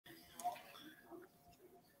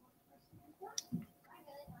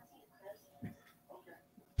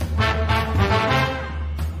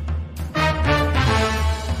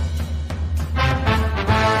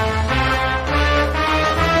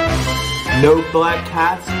No black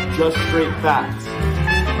cats, just straight facts.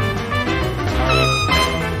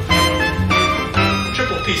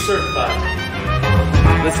 Triple P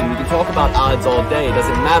certified. Listen, we can talk about odds all day. It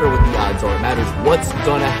doesn't matter what the odds are. It matters what's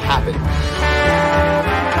gonna happen.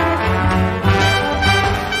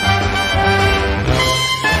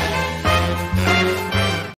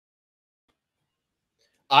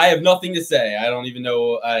 I have nothing to say. I don't even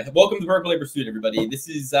know. Welcome to Parlay Pursuit, everybody. This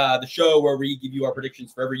is the show where we give you our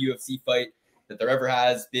predictions for every UFC fight that there ever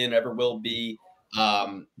has been, ever will be.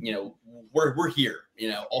 You know, we're here.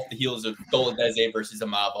 You know, off the heels of Dolideze versus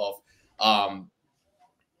Amavov.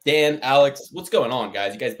 Dan, Alex, what's going on,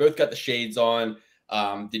 guys? You guys both got the shades on.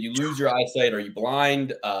 Did you lose your eyesight? Are you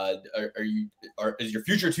blind? Is your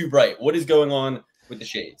future too bright? What is going on with the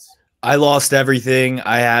shades? I lost everything.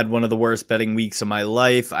 I had one of the worst betting weeks of my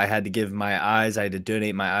life. I had to give my eyes. I had to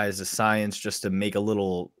donate my eyes to science just to make a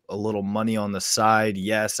little money on the side.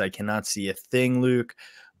 Yes, I cannot see a thing, Luke.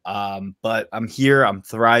 But I'm here. I'm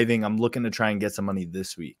thriving. I'm looking to try and get some money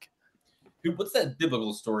this week. Dude, what's that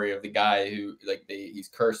biblical story of the guy who, like, he's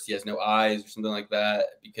cursed, he has no eyes or something like that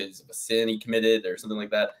because of a sin he committed or something like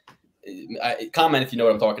that? Comment if you know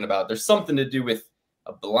what I'm talking about. There's something to do with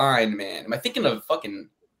a blind man. Am I thinking of fucking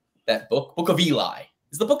that Book of Eli?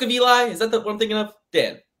 Is the Book of Eli? Is that the one I'm thinking of?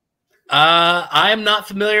 Dan? I'm not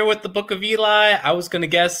familiar with the Book of Eli. I was going to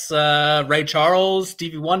guess Ray Charles,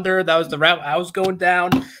 Stevie Wonder. That was the route I was going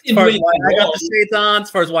down. As far as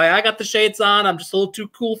why I got the shades on, I'm just a little too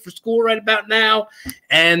cool for school right about now.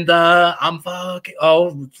 And I'm fucking,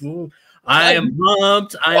 I am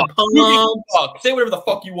pumped. I am pumped. Say whatever the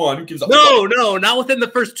fuck you want. Who gives a fuck? No, not within the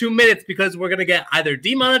first 2 minutes because we're gonna get either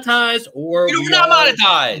demonetized or we're not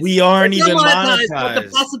monetized. We aren't even monetized. But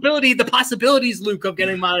the possibilities, Luke, of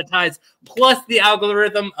getting monetized, plus the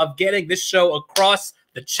algorithm of getting this show across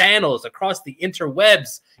the channels, across the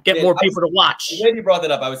interwebs, get more people to watch. The way you brought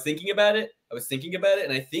that up, I was thinking about it,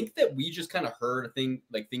 and I think that we just kind of heard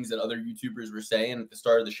things that other YouTubers were saying at the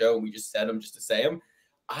start of the show, and we just said them just to say them.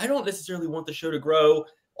 I don't necessarily want the show to grow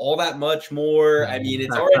all that much more. I mean,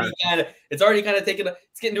 it's already kind of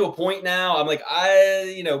it's getting to a point now. I'm like,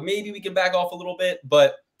 maybe we can back off a little bit,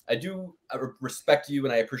 but I respect you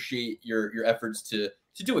and I appreciate your efforts to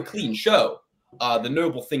do a clean show. The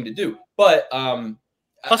noble thing to do. But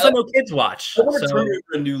plus I know kids watch. I want to turn over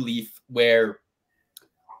a new leaf where,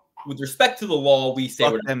 with respect to the law, we say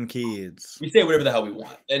them kids. We say whatever the hell we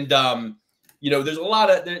want. And you know, there's a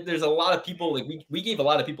lot of people, like we gave a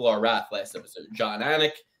lot of people our wrath last episode. John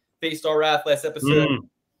Anik faced our wrath last episode.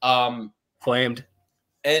 Flamed.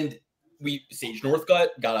 And Sage Northcutt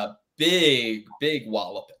got a big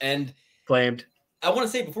wallop. And flamed. I want to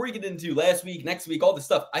say, before we get into last week, next week, all this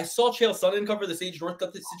stuff, I saw Chael Sonnen cover the Sage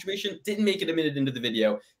Northcutt situation. Didn't make it a minute into the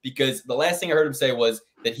video because the last thing I heard him say was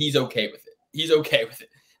that he's okay with it. He's okay with it.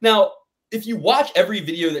 Now, if you watch every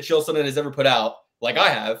video that Chael Sonnen has ever put out, like I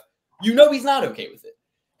have, you know he's not okay with it.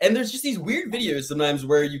 And there's just these weird videos sometimes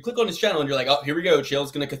where you click on his channel and you're like, oh, here we go.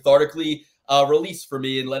 Chael's going to cathartically release for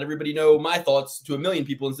me and let everybody know my thoughts to 1 million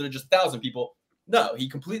people instead of just 1,000 people. No, he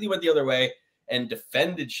completely went the other way and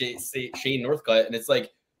defended Shane Northcutt. And it's like,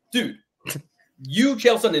 dude, you,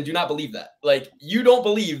 Chael Sonnen, do not believe that. Like, you don't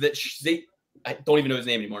believe that I don't even know his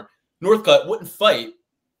name anymore. Northcutt wouldn't fight.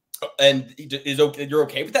 And you're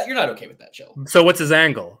okay with that? You're not okay with that, Chael. So what's his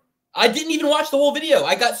angle? I didn't even watch the whole video.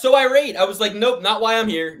 I got so irate. I was like, nope, not why I'm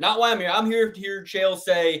here. Not why I'm here. I'm here to hear Chael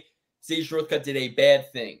say Sage Northcutt did a bad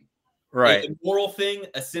thing. Right. A immoral thing,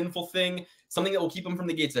 a sinful thing, something that will keep him from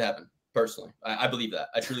the gates of heaven, personally. I believe that.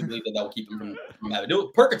 I truly believe that will keep him from heaven.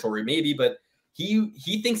 Purgatory, maybe, but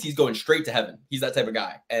he thinks he's going straight to heaven. He's that type of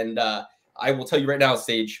guy. And I will tell you right now,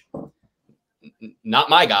 Sage, not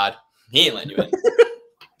my God. He ain't letting you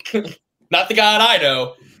in. Not the God I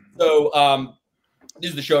know. So, this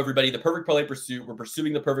is the show, everybody. The Perfect Parlay Pursuit. We're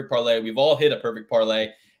pursuing the perfect parlay. We've all hit a perfect parlay,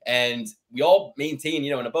 and we all maintain,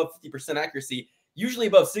 an above 50% accuracy, usually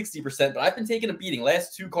above 60%. But I've been taking a beating.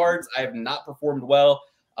 Last 2 cards, I have not performed well.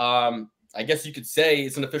 I guess you could say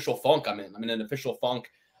it's an official funk I'm in. I'm in an official funk.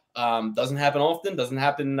 Doesn't happen often. Doesn't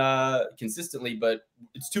happen consistently, but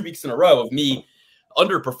it's 2 weeks in a row of me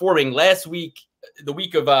underperforming. Last week, the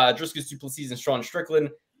week of Driscoll's Duplessis and Sean Strickland,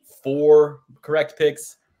 4 correct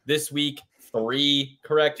picks. This week, 3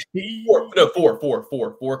 correct. 4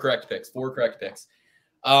 correct picks. 4 correct picks.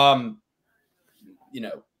 I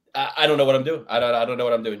don't know what I'm doing. I don't know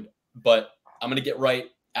what I'm doing, but I'm gonna get right.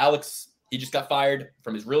 Alex, he just got fired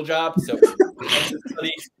from his real job, so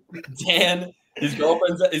Dan, his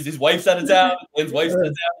wife's out of town. Dan's wife's out of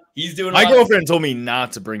town. He's doing. My girlfriend told me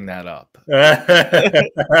not to bring that up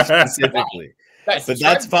specifically. Guys, But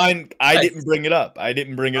that's fine. I Guys, didn't bring it up. I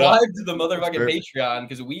didn't bring it up. Subscribe to the motherfucking Patreon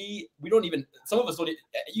because we don't even. Some of us don't.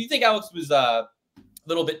 You think Alex was a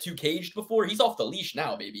little bit too caged before? He's off the leash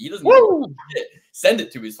now, baby. He doesn't even send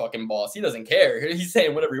it to his fucking boss. He doesn't care. He's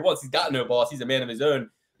saying whatever he wants. He's got no boss. He's a man of his own.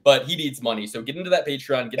 But he needs money. So get into that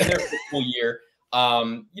Patreon. Get in there for the full year.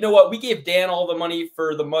 You know what? We gave Dan all the money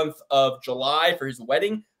for the month of July for his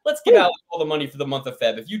wedding. Let's give Alex all the money for the month of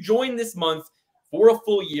Feb. If you join this month for a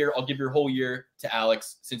full year, I'll give your whole year to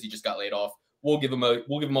Alex since he just got laid off. We'll give him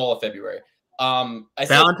all of February.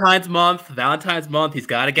 Valentine's month. He's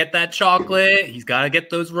got to get that chocolate. He's got to get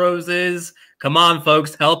those roses. Come on,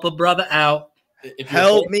 folks, help a brother out.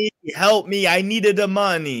 Help me. I needed the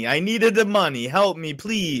money. Help me,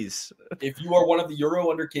 please. If you are one of the Euro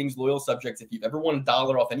Under Kings loyal subjects, if you've ever won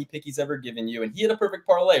 $1 off any pick he's ever given you, and he had a perfect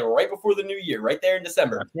parlay right before the new year, right there in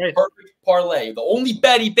December. Right. Perfect parlay. The only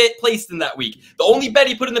bet he placed in that week. The only bet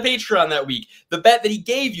he put in the Patreon that week. The bet that he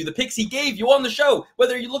gave you, the picks he gave you on the show,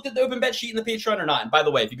 whether you looked at the open bet sheet in the Patreon or not. And by the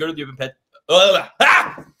way, if you go to the open bet,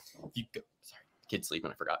 sorry, kid sleeping,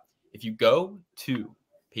 I forgot. If you go to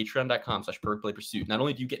patreon.com/PerfectPlayPursuit. Not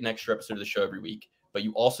only do you get an extra episode of the show every week, but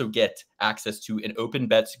you also get access to an open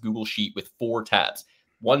bets Google Sheet with 4 tabs.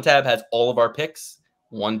 One tab has all of our picks,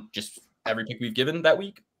 one just every pick we've given that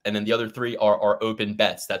week, and then the other 3 are our open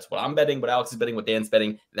bets. That's what I'm betting, what Alex is betting, what Dan's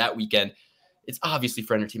betting that weekend. It's obviously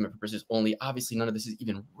for entertainment purposes only. Obviously, none of this is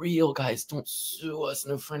even real, guys. Don't sue us.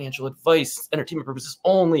 No financial advice. Entertainment purposes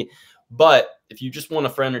only. But if you just want to,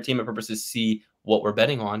 for entertainment purposes, see what we're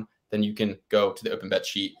betting on, then you can go to the open bet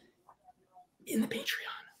sheet in the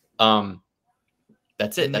Patreon.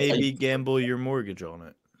 That's it. That's maybe gamble your mortgage on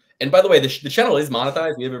it. And by the way, the channel is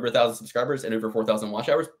monetized. We have over 1,000 subscribers and over 4,000 watch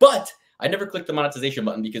hours. But I never clicked the monetization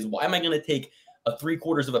button because why am I going to take a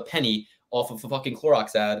 3/4 of a penny off of a fucking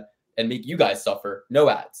Clorox ad and make you guys suffer? No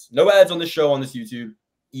ads. No ads on this show, on this YouTube,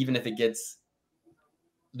 even if it gets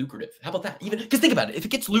lucrative. How about that? Even because think about it. If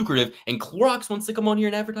it gets lucrative and Clorox wants to come on here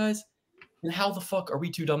and advertise, then how the fuck are we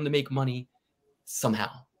too dumb to make money somehow?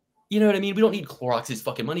 You know what I mean? We don't need Clorox's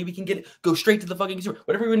fucking money. We can go straight to the fucking consumer.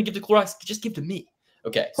 Whatever you want to give to Clorox, just give to me.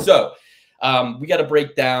 Okay, so we got to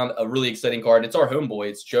break down a really exciting card. It's our homeboy.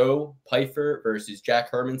 It's Joe Pyfer versus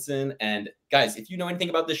Jack Hermansson. And guys, if you know anything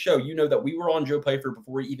about this show, you know that we were on Joe Pyfer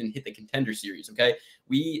before he even hit the Contender Series, okay?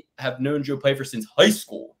 We have known Joe Pyfer since high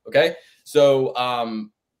school, okay? So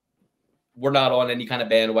we're not on any kind of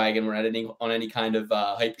bandwagon. We're not on any kind of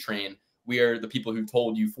hype train. We are the people who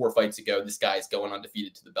told you 4 fights ago this guy's going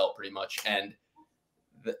undefeated to the belt pretty much. And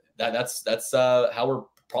that's how we're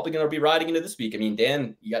probably going to be riding into this week. I mean,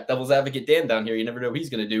 Dan, you got devil's advocate Dan down here. You never know what he's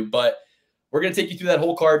going to do. But we're going to take you through that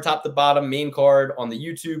whole card, top to bottom, main card on the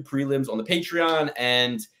YouTube, prelims on the Patreon.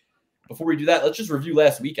 And before we do that, let's just review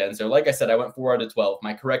last weekend. So like I said, I went 4 out of 12.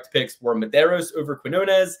 My correct picks were Medeiros over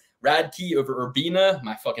Quinones, Radke over Urbina,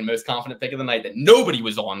 my fucking most confident pick of the night that nobody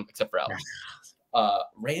was on except for Alex.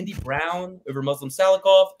 Randy Brown over Muslim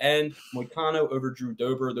Salikov, and Moicano over Drew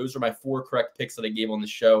Dober. Those are my 4 correct picks that I gave on the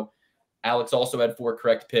show. Alex also had 4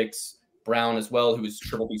 correct picks. Brown as well, who is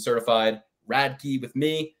Triple B certified. Radke with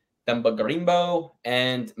me, Themba Garimbo,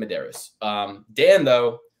 and Medeiros. Dan,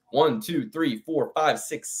 though, 1, 2, 3, 4, 5,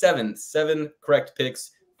 6, 7 correct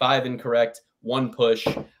picks, 5 incorrect, 1 push.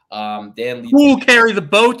 Dan leads. Who carry the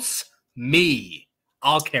boats? Me.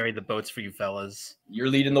 I'll carry the boats for you fellas. You're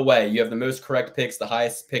leading the way. You have the most correct picks, the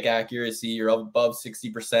highest pick accuracy. You're above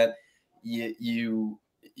 60%. You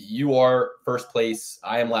are first place.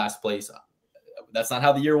 I am last place. That's not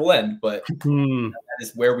how the year will end, but that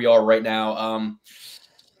is where we are right now.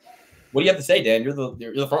 What do you have to say, Dan? You're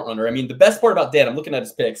the front runner. I mean, the best part about Dan, I'm looking at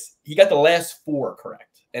his picks. He got the last 4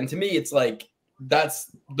 correct, and to me, it's like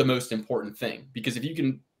that's the most important thing because if you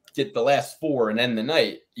can get the last 4 and end the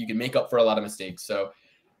night, you can make up for a lot of mistakes. So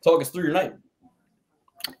talk us through your night.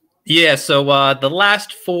 Yeah, so the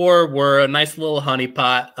last 4 were a nice little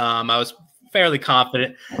honeypot. I was fairly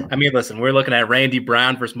confident. I mean, listen, we're looking at Randy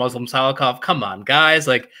Brown versus Muslim Salikov. Come on, guys.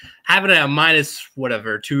 Like, having it at minus,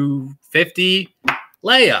 whatever, 250,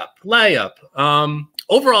 layup.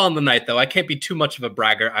 Overall in the night, though, I can't be too much of a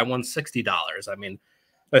bragger. I won $60. I mean,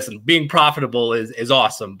 listen, being profitable is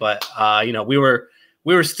awesome, but, you know, we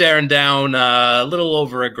were staring down a little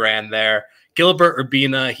over $1,000 there. Gilbert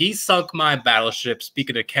Urbina, he sunk my battleship,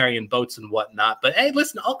 speaking of carrying boats and whatnot. But, hey,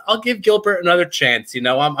 listen, I'll give Gilbert another chance. You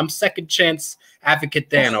know, I'm second chance advocate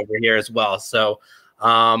Dan over here as well. So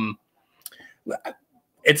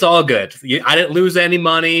it's all good. I didn't lose any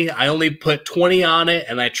money. I only put 20 on it,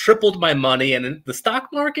 and I tripled my money. And in the stock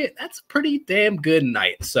market, that's a pretty damn good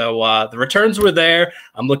night. So the returns were there.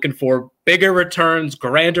 I'm looking for bigger returns,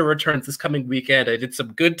 grander returns this coming weekend. I did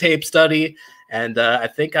some good tape study, and I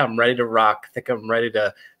think I'm ready to rock. I think I'm ready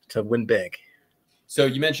to win big. So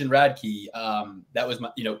you mentioned Radke. That was my,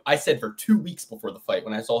 I said for 2 weeks before the fight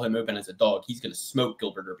when I saw him open as a dog, he's going to smoke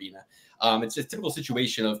Gilbert Urbina. It's a typical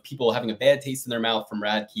situation of people having a bad taste in their mouth from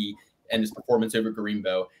Radke and his performance over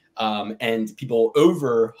Garimbo, and people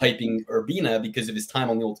overhyping Urbina because of his time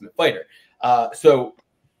on The Ultimate Fighter. So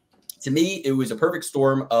to me, it was a perfect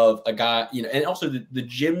storm of a guy, and also the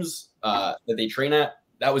gyms that they train at,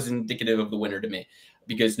 that was indicative of the winner to me,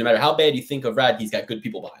 because no matter how bad you think of Radke, he's got good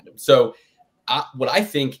people behind him. So what I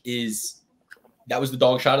think is that was the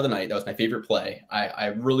dog shot of the night. That was my favorite play. I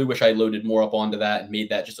really wish I loaded more up onto that and made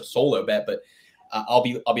that just a solo bet. But I'll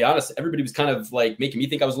be honest, everybody was kind of like making me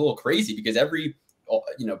think I was a little crazy, because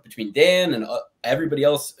between Dan and everybody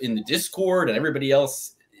else in the Discord and everybody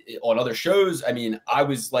else on other shows, I mean, I'm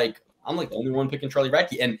like the only one picking Charlie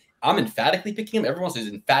Radke, and I'm emphatically picking him. Everyone else is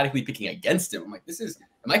emphatically picking against him. I'm like,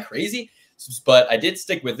 am I crazy? But I did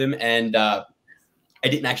stick with him, and I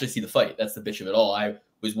didn't actually see the fight. That's the bitch of it all. I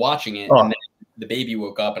was watching it, and then the baby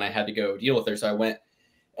woke up, and I had to go deal with her. So I went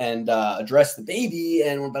and addressed the baby.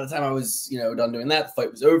 And by the time I was, done doing that, the fight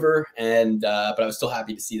was over. And but I was still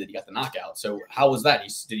happy to see that he got the knockout. So how was that?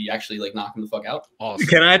 Did he actually knock him the fuck out? Awesome.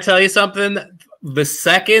 Can I tell you something? The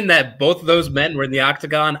second that both of those men were in the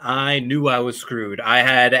octagon, I knew I was screwed. I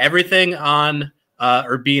had everything on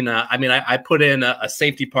Urbina. I mean, I put in a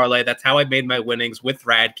safety parlay. That's how I made my winnings with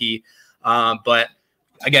Radke. But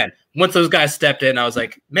again, once those guys stepped in, I was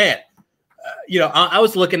like, man, I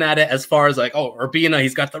was looking at it as far as Urbina,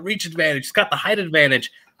 he's got the reach advantage, he's got the height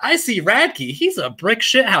advantage. I see Radke, he's a brick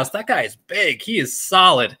shithouse. That guy is big. He is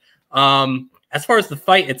solid. As far as the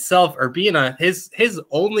fight itself, Urbina, his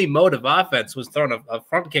only mode of offense was throwing a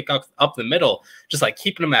front kick up the middle, just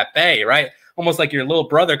keeping him at bay, right? Almost like your little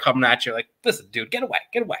brother coming at you, like, listen, dude, get away.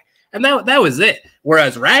 And that was it.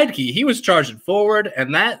 Whereas Radke, he was charging forward,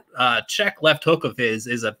 and that check left hook of his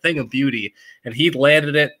is a thing of beauty, and he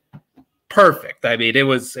landed it perfect. I mean, it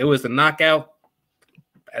was a knockout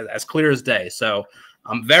as clear as day. So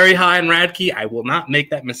I'm very high on Radke. I will not make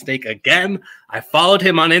that mistake again. I followed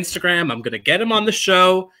him on Instagram. I'm going to get him on the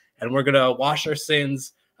show, and we're going to wash our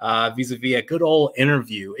sins vis-a-vis a good old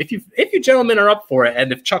interview. If you gentlemen are up for it,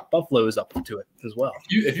 and if Chuck Buffalo is up to it as well.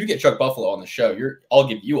 If you get Chuck Buffalo on the show, I'll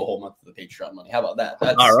give you a whole month of the Patreon money. How about that?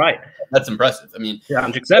 That's all right. That's impressive. I mean, yeah,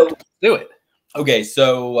 I'm accepting. Do it. Okay,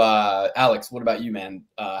 so Alex, what about you, man?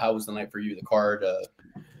 How was the night for you? The card?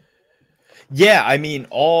 Yeah, I mean,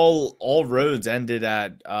 all roads ended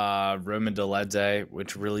at Roman Dolidze,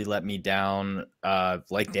 which really let me down.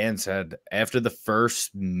 Like Dan said, after the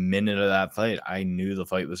first minute of that fight, I knew the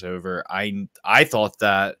fight was over. I thought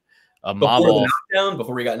that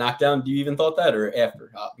before we got knocked down, do you even thought that, or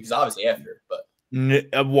after? Because obviously after, but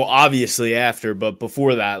obviously after, but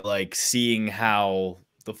before that, seeing how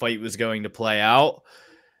the fight was going to play out,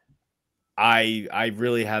 I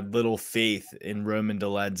really had little faith in Roman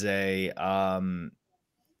Dolidze.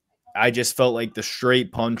 I just felt like the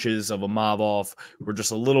straight punches of Imavov were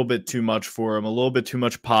just a little bit too much for him, a little bit too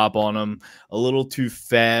much pop on him, a little too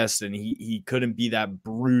fast, and he couldn't be that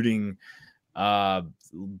brooding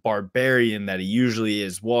barbarian that he usually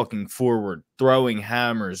is, walking forward, throwing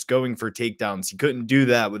hammers, going for takedowns. He couldn't do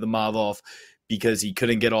that with Imavov because he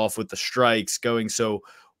couldn't get off with the strikes, going so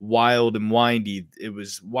wild and windy. It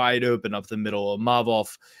was wide open up the middle.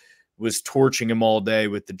 Imavov was torching him all day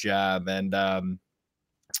with the jab, and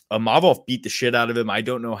Imavov beat the shit out of him. I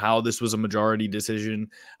don't know how this was a majority decision.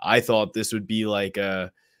 I thought this would be like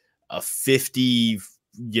a 50,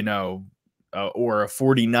 or a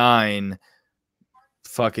 49,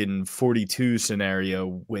 fucking 42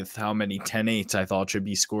 scenario with how many 10-8s I thought should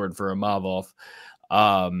be scored for Imavov.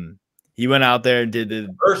 He went out there and did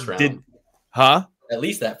the first round. At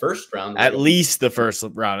least that first round. At least the first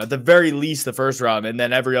round. At the very least, the first round. And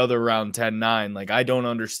then every other round, 10-9. I don't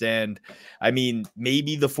understand. I mean,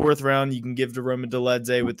 maybe the fourth round you can give to Roman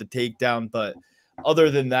Dolidze with the takedown. But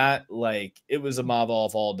other than that, it was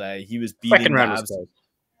Imavov all day. He was beating second round.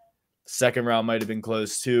 Second round might have been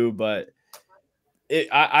close too. But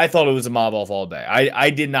I thought it was Imavov all day. I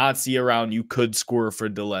did not see a round you could score for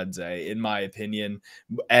Dolidze, in my opinion.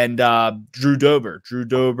 And Drew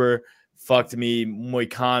Dober fucked me.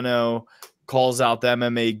 Moicano calls out the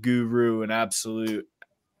MMA guru, an absolute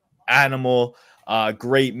animal.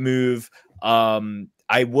 Great move.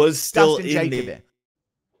 I was still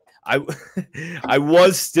I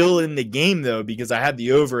was still in the game though, because I had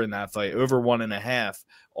the over in that fight, over 1.5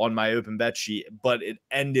 on my open bet sheet, but it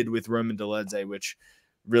ended with Roman Dolidze, which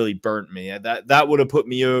really burnt me. That would have put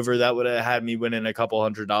me over. That would have had me winning a couple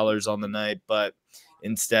 $100 on the night, but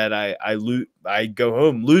Instead, I go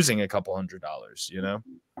home losing a couple $100, you know?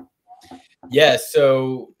 Yeah,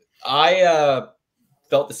 so I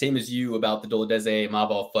felt the same as you about the Dolideze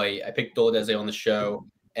Mabal fight. I picked Dolideze on the show.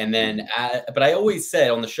 And then, but I always said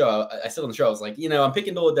on the show, I was like, I'm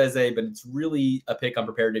picking Dolideze, but it's really a pick I'm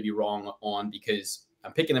prepared to be wrong on because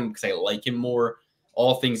I'm picking him because I like him more.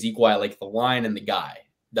 All things equal, I like the line and the guy.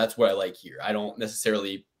 That's what I like here. I don't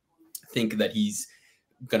necessarily think that he's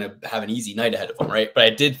going to have an easy night ahead of him, right? But I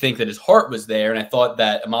did think that his heart was there, and I thought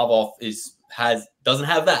that Imavov doesn't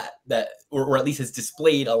have that or at least has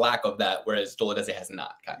displayed a lack of that, whereas Dolideze has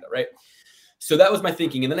not, kind of, right? So that was my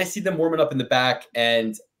thinking. And then I see them warming up in the back,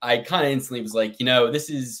 and I kind of instantly was like, this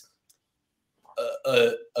is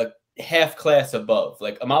a half class above.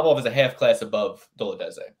 Like, Imavov is a half class above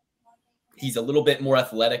Dolideze. He's a little bit more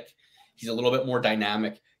athletic. He's a little bit more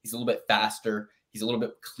dynamic. He's a little bit faster. He's a little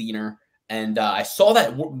bit cleaner. And I saw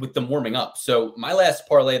that with them warming up. So my last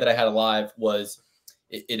parlay that I had alive was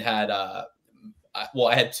it had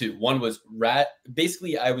I had two. One was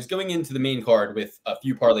basically, I was going into the main card with a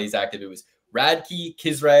few parlays active. It was Radke,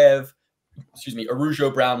 Kizraev, Araujo,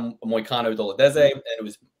 Brown, Moicano, Dolideze, and it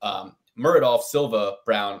was Muradov, Silva,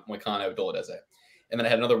 Brown, Moicano, Dolideze. And then I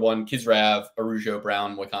had another one, Kizraev, Araujo,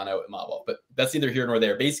 Brown, Moicano, and Mabov. But that's neither here nor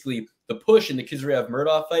there. Basically, the push in the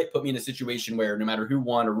Kizraev-Muradov fight put me in a situation where no matter who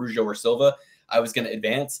won, Araujo or Silva, I was going to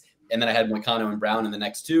advance. And then I had Moicano and Brown in the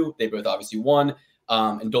next two. They both obviously won.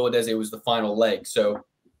 And Dolideze was the final leg. So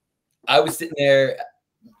I was sitting there,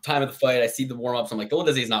 time of the fight. I see the warm-ups. I'm like,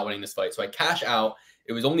 Dolideze is not winning this fight. So I cash out.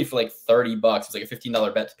 It was only for like $30. It was like a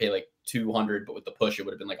 $15 bet to pay like $200, but with the push, it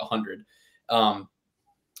would have been like $100.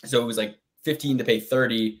 So it was like 15 to pay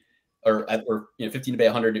 30 or 15 to pay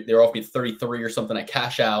 100. They were offering me 33 or something. I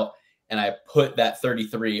cash out and I put that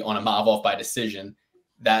 33 on a Imavov by decision.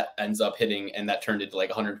 That ends up hitting, and that turned into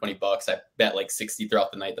like $120. I bet like 60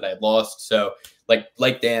 throughout the night that I had lost. So like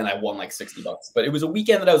Dan, I won like $60. But it was a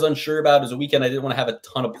weekend that I was unsure about. It was a weekend I didn't want to have a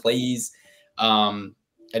ton of plays. I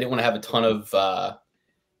didn't want to have a ton of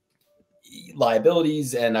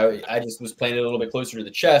liabilities, and I just was playing it a little bit closer to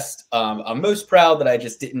the chest. I'm most proud that I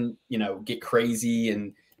just didn't, get crazy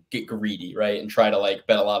and get greedy, right, and try to like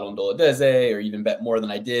bet a lot on Dolideze or even bet more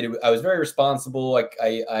than I did. I was very responsible. Like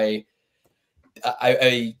I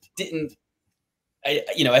didn't.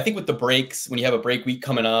 I think with the breaks, when you have a break week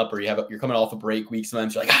coming up, or you're coming off a break week,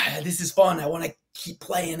 sometimes you're like, this is fun. I want to keep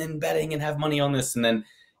playing and betting and have money on this, and then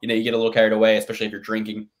you get a little carried away, especially if you're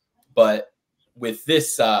drinking. But with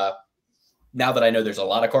this. Now that I know there's a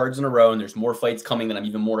lot of cards in a row and there's more fights coming that I'm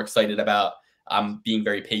even more excited about, I'm being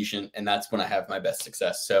very patient, and that's when I have my best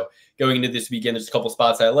success. So going into this weekend, there's a couple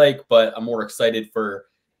spots I like, but I'm more excited for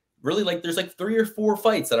really there's like 3 or 4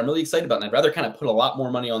 fights that I'm really excited about. And I'd rather kind of put a lot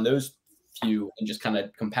more money on those few and just kind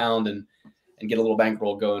of compound and get a little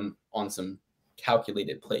bankroll going on some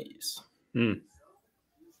calculated plays.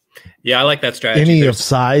 Yeah, I like that strategy. Any of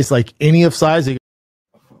size.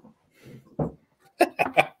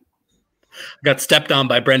 Got stepped on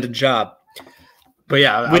by Brendan Schaub. But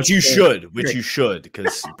yeah, which you should,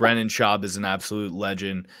 because Brendan Schaub is an absolute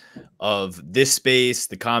legend of this space,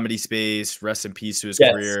 the comedy space. Rest in peace to his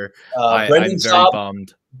career. I'm very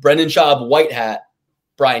bummed. Brendan Schaub, white hat.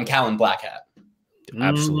 Brian Callen, black hat.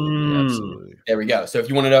 Absolutely. There we go. So if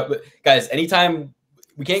you want to know, guys, anytime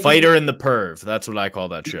we can't Fighter in the Perv. That's what I call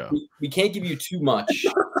that show. We can't give you too much.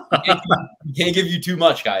 we can't give you too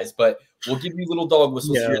much, guys, but we'll give you little dog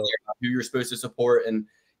whistles here and there about who you're supposed to support and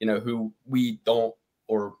who we don't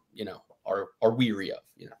or are weary of.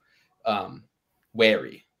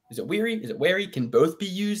 Wary. Is it weary? Is it wary? Can both be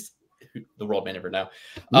used? The world may never know.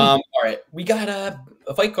 All right, we got a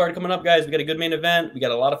fight card coming up, guys. We got a good main event. We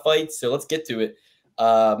got a lot of fights, so let's get to it.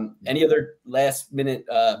 Any other last minute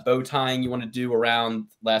bow tying you want to do around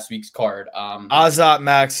last week's card? Azat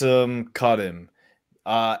Maxim cut him.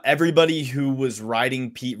 Everybody who was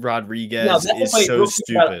riding Pete Rodriguez is so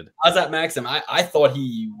stupid. Azat Maxim, I thought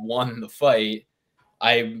he won the fight.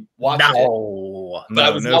 I watched it, but I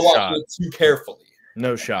was not watching it too carefully.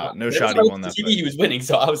 No shot. He won that TV, fight. He was winning,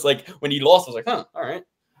 so I was like, when he lost, I was like, all right.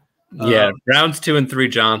 Yeah, rounds 2 and 3,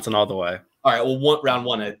 Johnson all the way. All right, well, round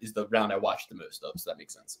 1 is the round I watched the most of, so that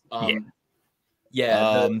makes sense.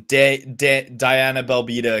 Diana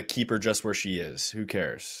Belbita, keep her just where she is. Who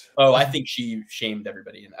cares? Oh, I think she shamed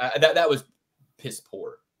everybody, and that was piss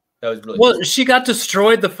poor. That was really well. She got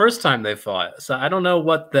destroyed the first time they fought, so I don't know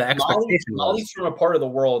what the expectation was. Molly's from a part of the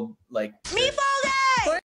world like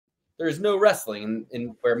there's no wrestling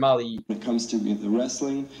in where Molly. When it comes to the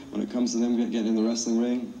wrestling, when it comes to them getting in the wrestling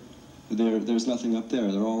ring, there's nothing up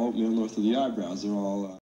there. They're all oatmeal north of the eyebrows. They're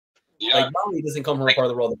all. Like Molly doesn't come from a part of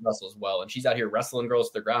the world that wrestles well, and she's out here wrestling girls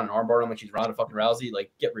to the ground and armbar them like she's Ronda fucking Rousey.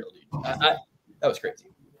 Like, get real, dude. That was crazy.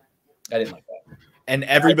 I didn't like that. And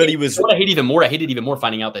everybody was. What I hate even more. I hated even more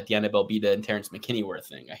finding out that Diana Belbita and Terrence McKinney were a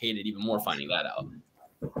thing. I hated even more finding that out.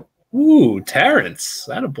 Ooh, Terrence,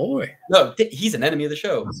 that a boy. No, he's an enemy of the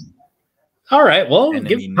show. All right, well,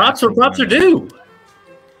 give props where props are due.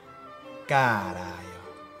 Caralho.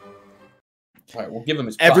 All right, we'll give him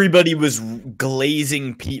his props. Everybody was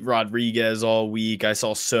glazing Pete Rodrigues all week. I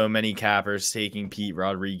saw so many cappers taking Pete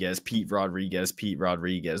Rodrigues.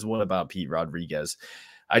 What about Pete Rodrigues?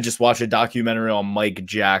 I just watched a documentary on Mike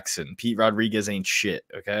Jackson. Pete Rodrigues ain't shit,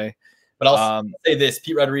 okay? But I'll say this.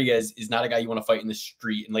 Pete Rodrigues is not a guy you want to fight in the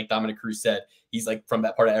street. And like Dominic Cruz said, he's like from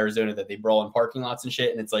that part of Arizona that they brawl in parking lots and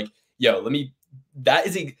shit. And it's like, yo,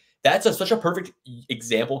 that's such a perfect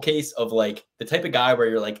example case of like the type of guy where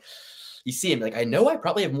you're like, you see him like, I know I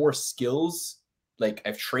probably have more skills. Like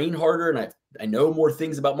I've trained harder and I know more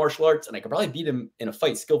things about martial arts and I could probably beat him in a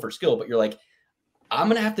fight skill for skill. But you're like, I'm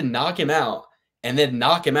going to have to knock him out and then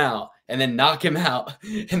knock him out and then knock him out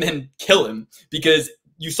and then kill him, because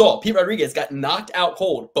you saw Pete Rodrigues got knocked out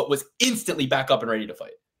cold, but was instantly back up and ready to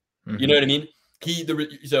fight. Mm-hmm. You know what I mean?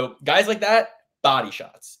 So guys like that, body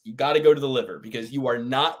shots. You got to go to the liver, because you are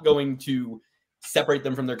not going to separate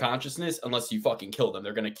them from their consciousness unless you fucking kill them.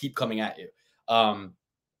 They're going to keep coming at you.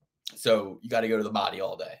 So you got to go to the body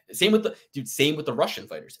all day. Same with the Russian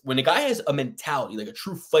fighters. When a guy has a mentality, like a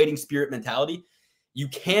true fighting spirit mentality, you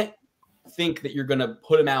can't think that you're going to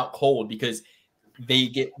put him out cold, because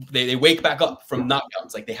they wake back up from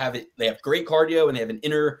knockouts. Like they have great cardio and they have an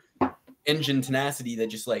inner engine tenacity that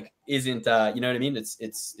just like isn't you know what I mean?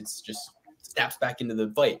 It's just snaps back into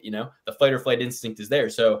the fight, you know? The fight or flight instinct is there.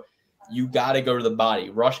 So you got to go to the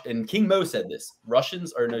body. And King Mo said this.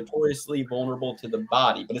 Russians are notoriously vulnerable to the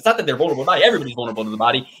body, but it's not that they're vulnerable to the body. Everybody's vulnerable to the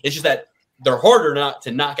body. It's just that they're harder not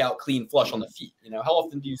to knock out clean flush on the feet. You know, how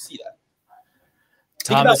often do you see that?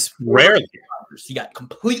 Thomas rarely. He got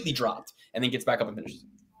completely dropped and then gets back up and finishes. See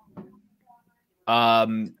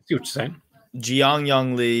what you're saying. Jiang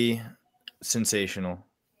Yang Lee, sensational.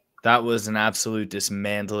 That was an absolute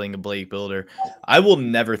dismantling of Blake Builder. I will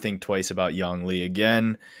never think twice about Yang Lee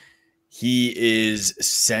again. He is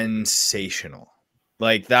sensational.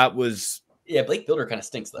 Like that was. Yeah, Blake Builder kind of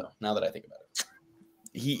stinks though. Now that I think about it.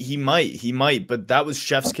 He might, but that was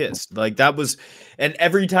chef's kiss. Like that was, and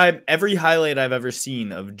every highlight I've ever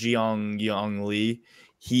seen of Jiang Yang Lee,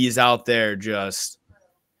 he's out there just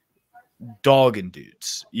dogging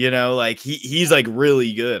dudes. You know, like he's like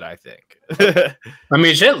really good, I think. I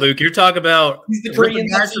mean, shit, Luke, you're talking about he's the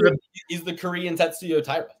Korean Tetsuya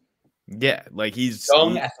Taira. Yeah, like he's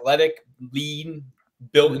young, athletic, lean,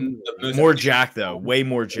 built in the more jacked though, way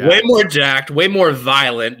more jacked, way more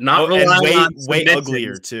violent, not way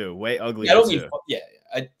uglier too, way uglier.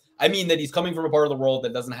 I mean that he's coming from a part of the world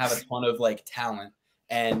that doesn't have a ton of like talent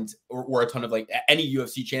and or a ton of like any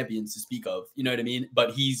UFC champions to speak of. You know what I mean?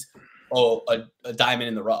 But he's a diamond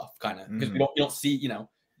in the rough, kind of, because we don't see, you know,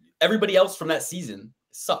 everybody else from that season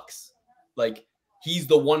sucks. Like he's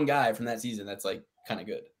the one guy from that season that's like kind of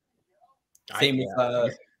good. Same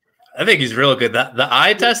with I think he's real good. The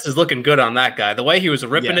eye test is looking good on that guy. The way he was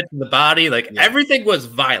ripping it to the body, like everything was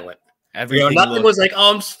violent. Everything nothing was like,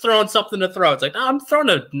 oh, I'm just throwing something to throw. It's like, no, I'm throwing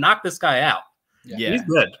to knock this guy out. Yeah, he's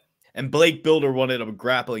good. And Blake Builder wanted a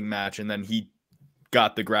grappling match, and then he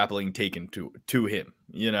got the grappling taken to him.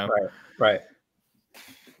 You know, right.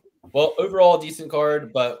 Well, overall, decent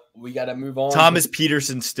card, but we got to move on. Thomas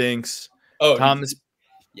Peterson stinks. Oh,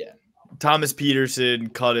 Thomas Peterson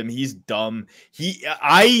cut him. He's dumb.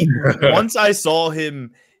 Once I saw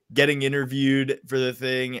him getting interviewed for the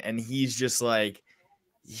thing, and he's just like,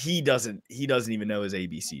 he doesn't even know his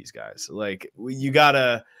ABCs, guys. Like you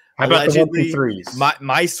gotta. How about the 1, 2, 3s?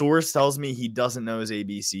 My source tells me he doesn't know his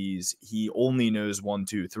ABCs. He only knows 1,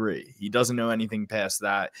 2, 3. He doesn't know anything past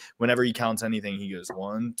that. Whenever he counts anything, he goes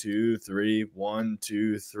 1, 2, 3, 1,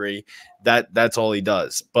 2, 3. That's all he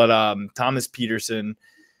does. But Thomas Peterson,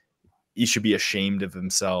 he should be ashamed of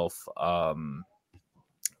himself.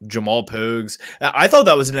 Jamal Pogues. I thought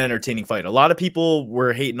that was an entertaining fight. A lot of people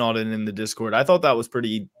were hating on it in the Discord. I thought that was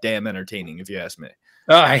pretty damn entertaining, if you ask me.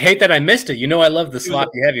 Oh, I hate that I missed it. You know I love the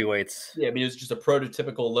sloppy heavyweights. Yeah, I mean, it was just a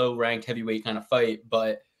prototypical low-ranked heavyweight kind of fight.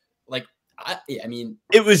 But, like, I mean...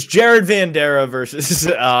 It was Jared Vandera versus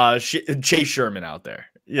Chase Sherman out there,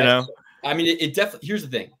 you know? I mean, it definitely... Here's the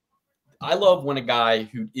thing. I love when a guy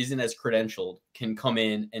who isn't as credentialed can come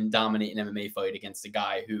in and dominate an MMA fight against a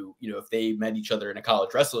guy who, you know, if they met each other in a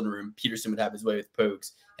college wrestling room, Peterson would have his way with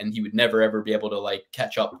Pogues, and he would never, ever be able to, like,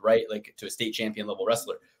 catch up, right? Like, to a state champion level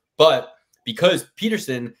wrestler. But because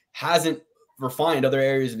Peterson hasn't refined other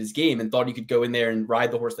areas of his game and thought he could go in there and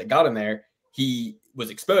ride the horse that got him there, he was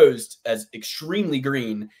exposed as extremely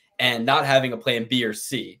green and not having a plan B or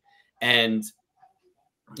C. And,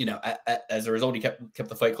 you know, as a result, he kept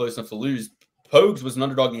the fight close enough to lose. Pogues was an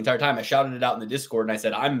underdog the entire time. I shouted it out in the Discord and I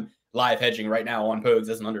said, I'm live hedging right now on Pogues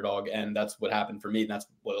as an underdog. And that's what happened for me. And that's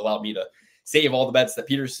what allowed me to save all the bets that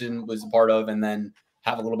Peterson was a part of and then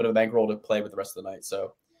have a little bit of a bankroll to play with the rest of the night.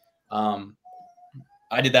 So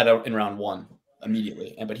I did that in round 1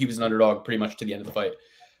 immediately. But he was an underdog pretty much to the end of the fight.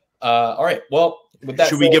 All right. Well, with that,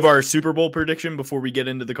 should we give our Super Bowl prediction before we get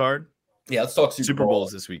into the card? Yeah, let's talk Super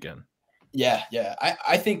Bowls this weekend. Yeah.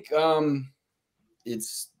 I think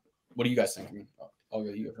it's. What do you guys think? I mean, I'll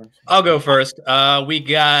go. You go first. I'll go first. We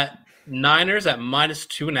got Niners at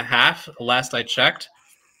 -2.5. Last I checked.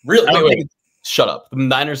 Really? Wait. Shut up. The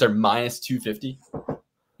Niners are -250.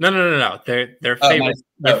 No. They're favorite.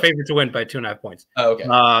 They're favored to win by 2.5 points. Oh, okay.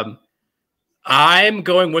 I'm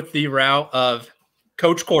going with the route of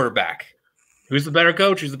coach quarterback. Who's the better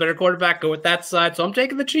coach? Who's the better quarterback? Go with that side. So I'm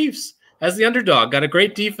taking the Chiefs as the underdog. Got a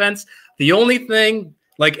great defense. The only thing,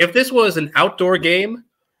 like, if this was an outdoor game,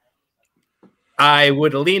 I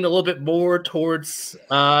would lean a little bit more towards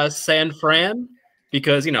San Fran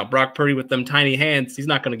because, you know, Brock Purdy with them tiny hands, he's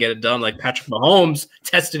not going to get it done like Patrick Mahomes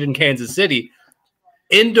tested in Kansas City.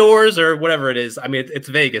 Indoors or whatever it is. I mean, it's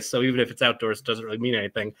Vegas, so even if it's outdoors, it doesn't really mean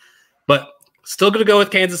anything. But still going to go with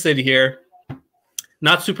Kansas City here.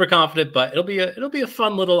 Not super confident, but it'll be a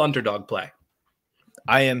fun little underdog play.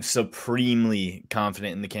 I am supremely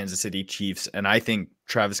confident in the Kansas City Chiefs, and I think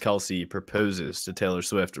Travis Kelce proposes to Taylor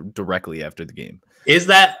Swift directly after the game. Is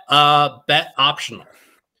that bet optional?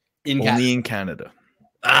 Only in Canada.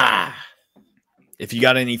 If you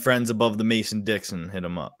got any friends above the Mason-Dixon, hit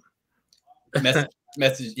them up.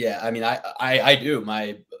 Message. Yeah, I mean, I do.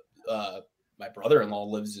 My brother-in-law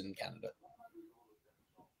lives in Canada.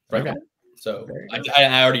 Okay. So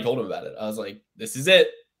I already told him about it. I was like, this is it.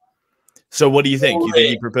 So what do you think? You think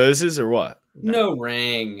he proposes or what? No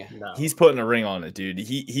ring. No. He's putting a ring on it, dude.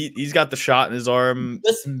 He's got the shot in his arm.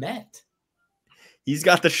 Just met. He's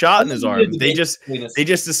got the shot in his arm. They just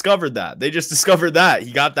discovered that. They just discovered that.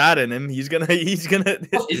 He got that in him. He's gonna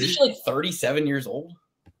Is she like 37 years old?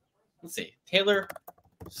 Let's see. Taylor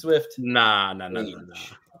Swift. Nah.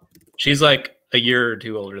 She's like a year or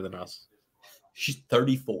two older than us. She's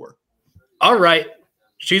 34. All right.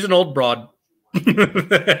 She's an old broad.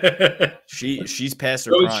 She's past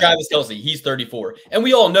her So is prime. Travis Kelce. He's 34. And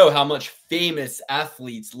we all know how much famous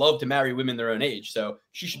athletes love to marry women their own age. So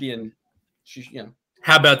she should be in,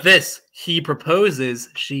 How about this? He proposes,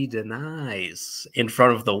 she denies in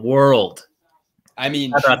front of the world. I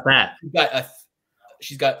mean, how about that?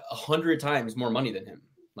 She's got 100 times more money than him.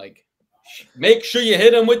 Like, make sure you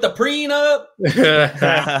hit him with the prenup.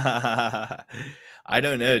 I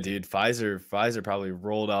don't know, dude. Pfizer probably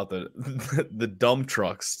rolled out the dump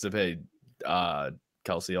trucks to pay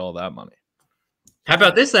Kelce all that money. How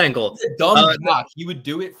about this angle? Dumb jock. He would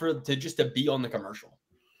do it just to be on the commercial.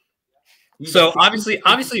 So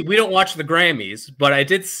obviously we don't watch the Grammys, but I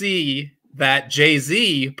did see that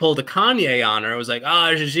Jay-Z pulled a Kanye on her. I was like,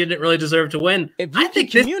 she didn't really deserve to win. If you can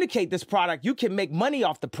communicate this product, you can make money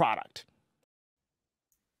off the product.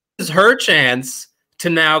 This is her chance to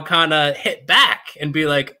now kind of hit back and be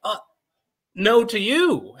like, no to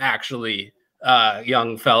you, actually,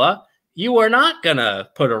 young fella. You are not going to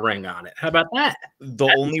put a ring on it. How about that?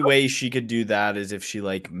 The only way she could do that is if she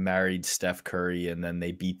like married Steph Curry and then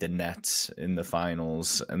they beat the Nets in the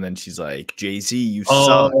finals. And then she's like, Jay-Z, you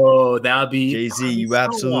suck. Oh, that'd be Jay-Z, you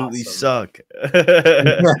absolutely suck.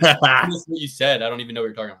 That's what you said. I don't even know what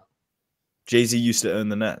you're talking about. Jay-Z used to own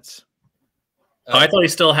the Nets. I thought he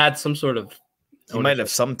still had some sort of. He might have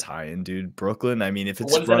some tie-in, dude. Brooklyn. I mean, if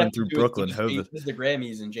it's running through Brooklyn, the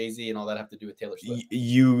Grammys and Jay-Z and all that have to do with Taylor Swift.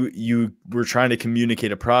 You were trying to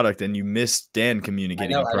communicate a product and you missed Dan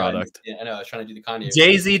communicating a product. I know. I was trying to do the Kanye.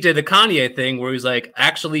 Jay-Z did the Kanye thing where he's like,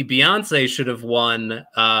 actually, Beyonce should have won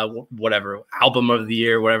whatever album of the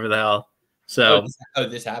year, whatever the hell. So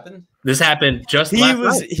this happened. This happened just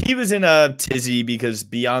last night. He was in a tizzy because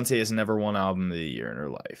Beyonce has never won album of the year in her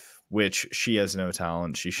life, which she has no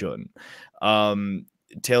talent. She shouldn't.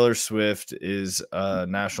 Taylor Swift is a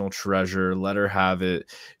national treasure. Let her have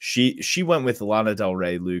it. She went with Lana Del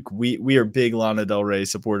Rey, Luke. We are big Lana Del Rey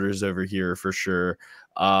supporters over here for sure.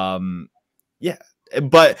 Yeah.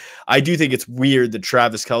 But I do think it's weird that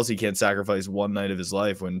Travis Kelce can't sacrifice one night of his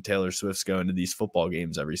life when Taylor Swift's going to these football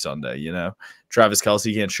games every Sunday, you know? Travis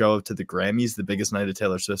Kelce can't show up to the Grammys, the biggest night of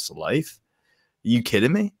Taylor Swift's life. Are you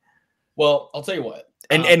kidding me? Well, I'll tell you what.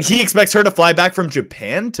 And he expects her to fly back from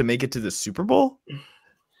Japan to make it to the Super Bowl?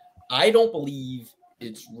 I don't believe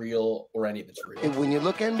it's real or any of it's real. When you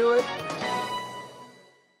look into it.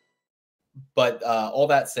 But all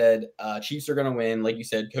that said, Chiefs are going to win. Like you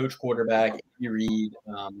said, coach, quarterback, Andy Reid,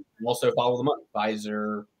 and also follow the money.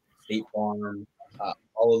 Pfizer, State Farm,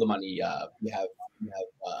 all of the money. You have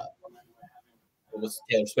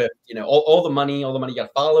Taylor Swift. You know, all the money. You got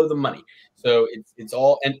to follow the money. So it's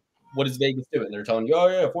all. And what is Vegas doing? They're telling you, oh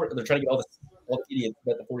yeah, they're trying to get all the idiots to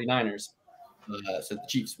bet the 49ers. So the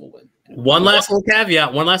Chiefs will win. One last little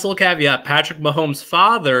caveat. Patrick Mahomes'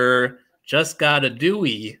 father just got a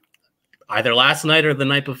Dewey either last night or the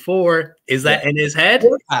night before. Is that in his head?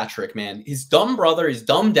 Poor Patrick, man. His dumb brother, his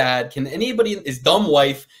dumb dad. His dumb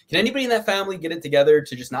wife. Can anybody in that family get it together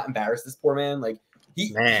to just not embarrass this poor man? Like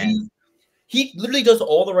he literally does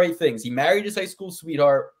all the right things. He married his high school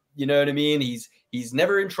sweetheart. You know what I mean? He's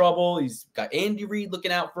never in trouble. He's got Andy Reid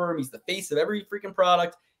looking out for him. He's the face of every freaking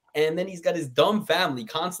product. And then he's got his dumb family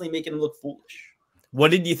constantly making him look foolish.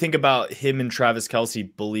 What did you think about him and Travis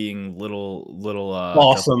Kelce bullying little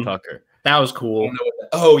awesome Tucker? That was cool.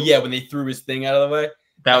 Oh yeah, when they threw his thing out of the way.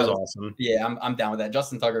 That was awesome. Yeah, I'm down with that.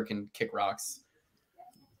 Justin Tucker can kick rocks.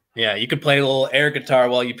 Yeah, you could play a little air guitar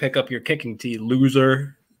while you pick up your kicking tee,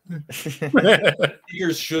 loser.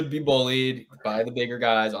 Kickers should be bullied by the bigger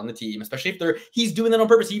guys on the team, especially if he's doing that on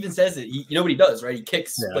purpose. He even says it. You know what he does, right? He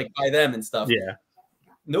kicks like by them and stuff. Yeah.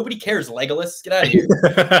 Nobody cares, Legolas. Get out of here.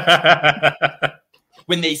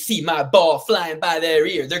 When they see my ball flying by their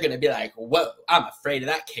ear, they're going to be like, whoa, I'm afraid of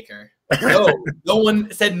that kicker. No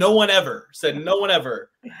one said no one ever. It's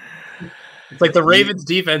like the Ravens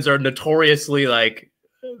defense are notoriously like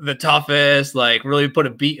the toughest, like really put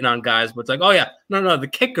a beating on guys. But it's like, oh yeah, no, the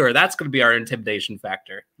kicker, that's going to be our intimidation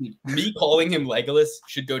factor. Me calling him Legolas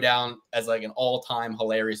should go down as like an all-time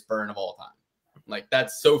hilarious burn of all time. Like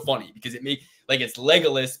that's so funny because it's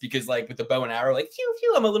Legolas because like with the bow and arrow, like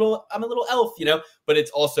phew, I'm a little elf, you know. But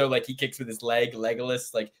it's also like he kicks with his leg,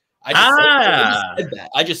 Legolas. Like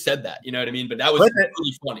I just said that, you know what I mean? But that was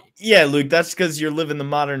really funny. Yeah, Luke, that's because you're living the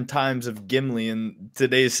modern times of Gimli in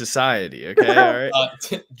today's society. Okay, all right.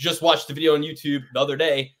 Just watched the video on YouTube the other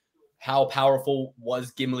day. How powerful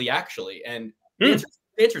was Gimli actually? And the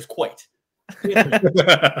answer is quite.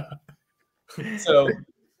 So.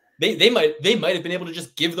 They might have been able to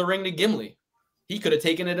just give the ring to Gimli. He could have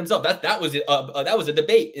taken it himself. That was a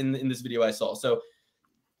debate in this video I saw. So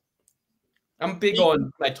I'm big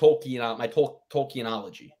on my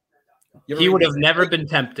Tolkienology. He would have never been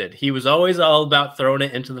tempted. He was always all about throwing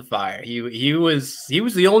it into the fire. He was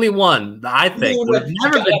the only one that I think would have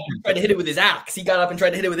never been tried to hit it with his axe. He got up and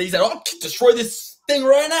tried to hit it with it. He said, "Oh, destroy this thing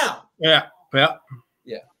right now." Yeah.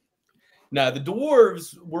 Now the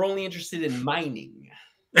dwarves were only interested in mining.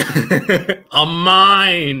 A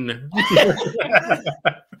mine.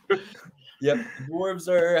 Yep, dwarves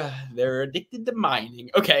they're addicted to mining.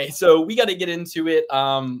 Okay, so we got to get into it.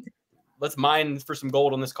 Let's mine for some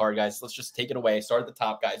gold on this card, guys. Let's just take it away. Start at the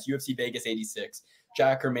top, guys. UFC Vegas 86.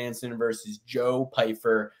 Jack Hermansson versus Joe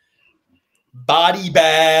Pyfer. Body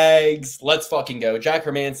bags. Let's fucking go. Jack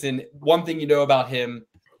Hermansson. One thing you know about him: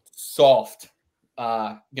 soft.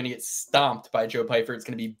 Gonna get stomped by Joe Pyfer. It's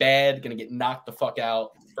gonna be bad. Gonna get knocked the fuck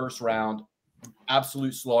out first round.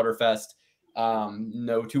 Absolute slaughter fest.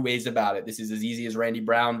 No two ways about it. This is as easy as Randy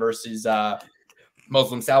Brown versus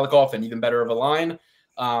Muslim Salikov, and even better of a line.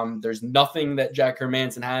 There's nothing that Jack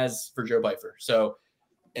Hermansson has for Joe Pyfer. So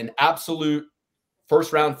an absolute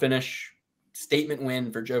first round finish, statement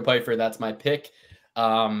win for Joe Pyfer. That's my pick.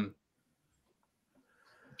 Jack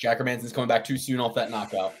Hermansson's coming back too soon off that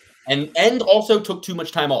knockout. And also took too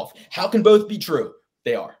much time off. How can both be true?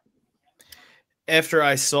 They are. After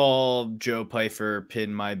I saw Joe Pyfer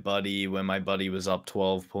pin my buddy when my buddy was up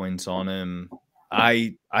 12 points on him,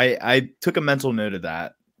 I took a mental note of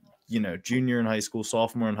that. You know, junior in high school,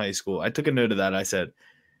 sophomore in high school. I took a note of that. I said,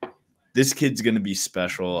 this kid's going to be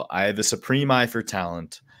special. I have a supreme eye for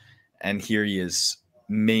talent. And here he is,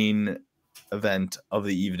 main event of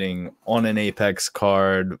the evening on an Apex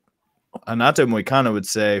card. Renato Moicano would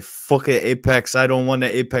say, fuck it, Apex. I don't want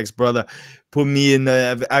the Apex, brother. Put me in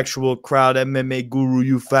the actual crowd, MMA guru,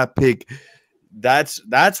 you fat pig. That's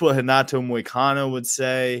what Renato Moicano would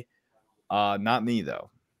say. Not me, though.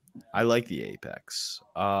 I like the Apex.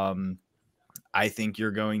 I think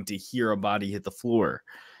you're going to hear a body hit the floor.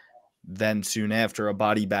 Then soon after, a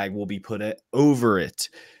body bag will be put over it.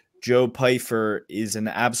 Joe Pyfer is an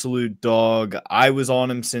absolute dog. I was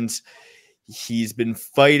on him since he's been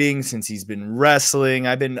fighting, since he's been wrestling.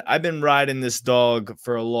 I've been riding this dog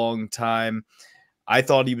for a long time. I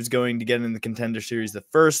thought he was going to get in the Contender Series the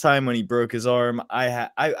first time when he broke his arm.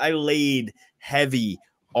 I laid heavy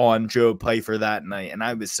on Joe Pyfer that night, and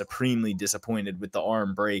I was supremely disappointed with the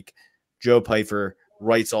arm break. Joe Pyfer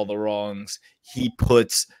rights all the wrongs. He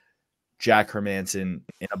puts Jack Hermansson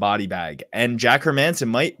in a body bag, and Jack Hermansson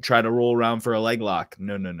might try to roll around for a leg lock.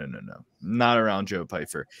 No. Not around Joe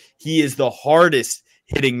Pyfer. He is the hardest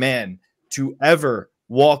hitting man to ever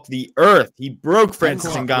walk the earth. He broke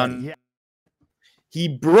Francis Ngannou's. He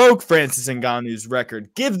broke Francis Ngannou's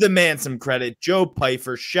record. Give the man some credit. Joe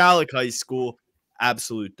Pyfer, Shallock High School,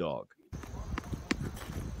 absolute dog.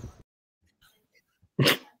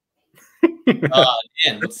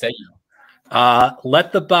 Man, what say you?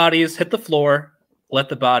 Let the bodies hit the floor. Let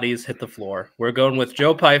the bodies hit the floor. We're going with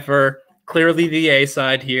Joe Pyfer. Clearly the A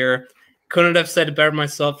side here. Couldn't have said it better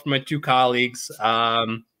myself for my two colleagues.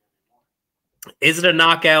 Is it a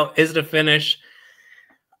knockout? Is it a finish?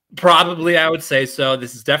 Probably, I would say so.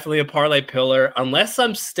 This is definitely a parlay pillar. Unless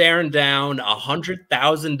I'm staring down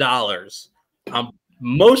 $100,000, I'm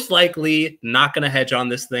most likely not going to hedge on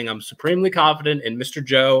this thing. I'm supremely confident in Mr.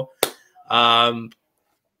 Joe.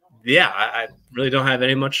 Yeah, I really don't have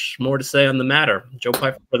any much more to say on the matter. Joe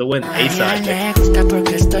Pyfer for the win. A side.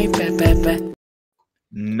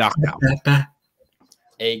 Knockout.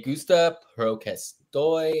 A gusta porque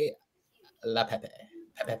estoy la pepe.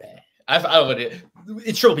 I don't want to.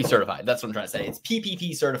 It's Triple P certified. That's what I'm trying to say. It's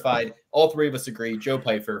PPP certified. All three of us agree. Joe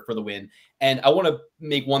Pyfer for the win. And I want to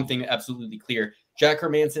make one thing absolutely clear. Jack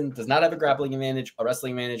Hermansson does not have a grappling advantage, a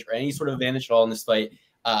wrestling advantage, or any sort of advantage at all in this fight.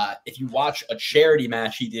 If you watch a charity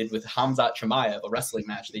match he did with Hamzat Chimaev, a wrestling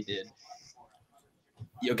match they did.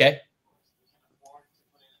 You okay?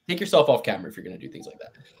 Take yourself off camera if you're going to do things like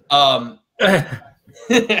that.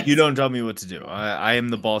 You don't tell me what to do. I am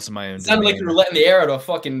the boss of my own. It sounded like you were letting the air out of a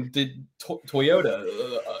fucking Toyota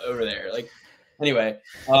over there. Like, anyway,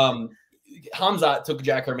 Hamzat took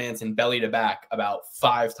Jack Hermansson belly to back about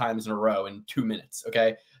 5 times in a row in 2 minutes.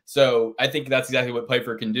 Okay. So I think that's exactly what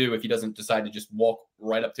Pyfer can do if he doesn't decide to just walk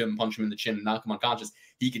right up to him, punch him in the chin, and knock him unconscious.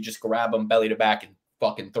 He could just grab him belly to back and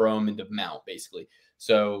fucking throw him into mount, basically.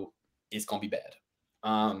 So it's going to be bad.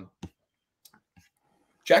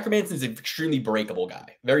 Jack Hermansson is an extremely breakable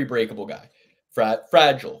guy. Very breakable guy.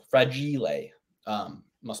 Fragile.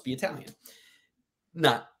 Must be Italian.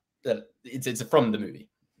 Not that it's from the movie.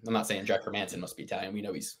 I'm not saying Jack Hermansson must be Italian. We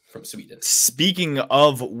know he's from Sweden. Speaking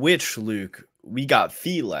of which, Luke, we got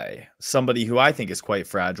Fili, somebody who I think is quite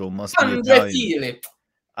fragile. Must be Italian.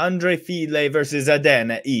 Andre Fili versus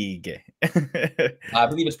Adena Ige. I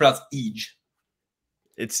believe it's pronounced Ige.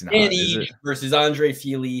 It's not. And Ige versus Andre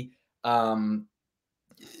Fili.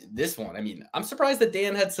 This one, I mean, I'm surprised that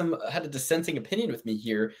Dan had a dissenting opinion with me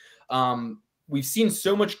here. We've seen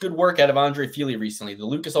so much good work out of Andre Fili recently. The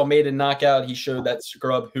Lucas Almeida knockout, he showed that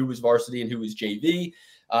scrub who was varsity and who was JV.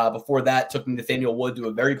 Before that, took Nathaniel Wood to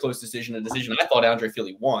a very close decision, a decision I thought Andre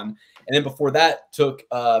Fili won. And then before that, took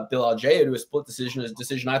Bill Algeo to a split decision, a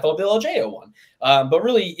decision I thought Bill Algeo won. But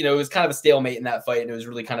really, it was kind of a stalemate in that fight, and it was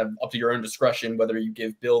really kind of up to your own discretion whether you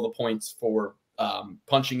give Bill the points for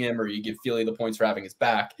punching him or you give Fili the points for having his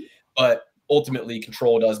back. But ultimately,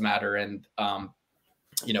 control does matter, and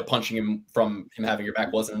punching him from him having your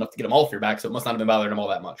back wasn't enough to get him off your back, so it must not have been bothering him all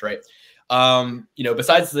that much, right?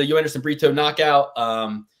 Besides the Anderson Brito knockout,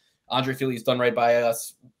 Andre Fili's done right by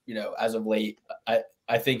us, as of late.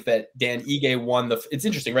 I think that Dan Ige won it's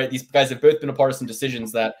interesting, right? These guys have both been a part of some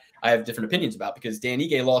decisions that I have different opinions about, because Dan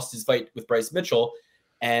Ige lost his fight with Bryce Mitchell,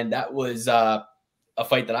 and that was a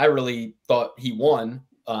fight that I really thought he won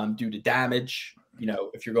due to damage.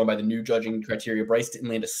 If you're going by the new judging criteria, Bryce didn't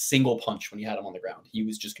land a single punch when you had him on the ground. He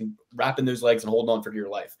was just wrapping those legs and holding on for dear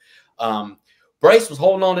life. Bryce was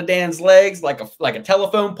holding on to Dan's legs like a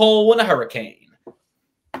telephone pole in a hurricane.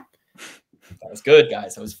 That was good,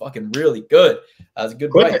 guys. That was fucking really good. That was a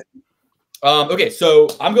good fight. Okay, so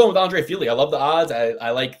I'm going with Andre Fili. I love the odds. I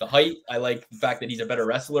like the height. I like the fact that he's a better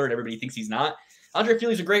wrestler and everybody thinks he's not. Andre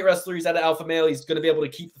Fili's a great wrestler. He's out of alpha male. He's going to be able to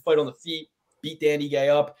keep the fight on the feet, beat Dan Ige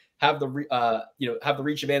up, have the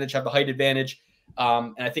reach advantage, have the height advantage.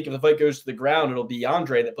 And I think if the fight goes to the ground, it'll be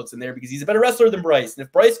Andre that puts him there because he's a better wrestler than Bryce. And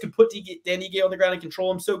if Bryce could put Dan Ige on the ground and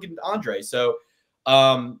control him, so can Andre. So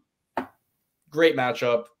great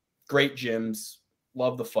matchup, great gyms.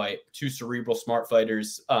 Love the fight. Two cerebral, smart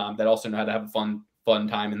fighters that also know how to have a fun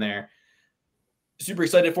time in there. Super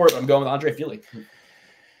excited for it. I'm going with Andre Fili.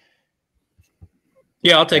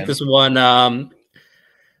 Yeah, I'll take this one.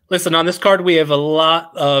 Listen, on this card, we have a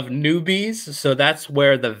lot of newbies, so that's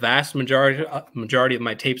where the vast majority of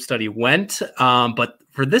my tape study went. But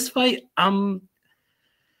for this fight,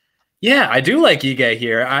 Yeah, I do like Ige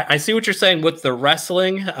here. I see what you're saying with the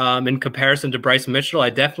wrestling in comparison to Bryce Mitchell. I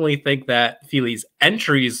definitely think that Fili's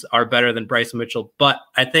entries are better than Bryce Mitchell. But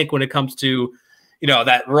I think when it comes to,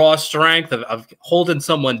 that raw strength of holding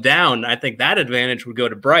someone down, I think that advantage would go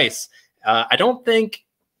to Bryce. I don't think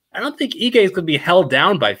Ige is going to be held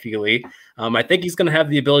down by Fili. I think he's going to have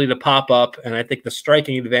the ability to pop up, and I think the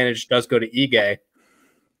striking advantage does go to Ige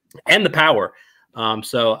and the power.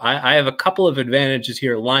 So I have a couple of advantages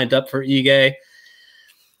here lined up for Ige.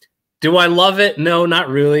 Do I love it? No, not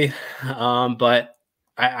really. But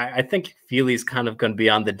I think Fili's kind of going to be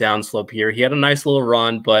on the downslope here. He had a nice little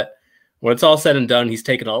run, but when it's all said and done, he's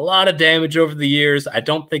taken a lot of damage over the years. I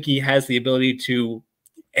don't think he has the ability to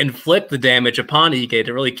inflict the damage upon Ige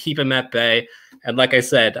to really keep him at bay. And like I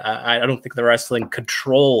said, I don't think the wrestling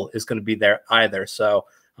control is going to be there either. So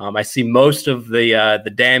I see most of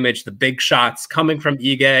the damage, the big shots coming from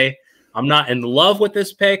Ige. I'm not in love with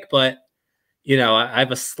this pick, but I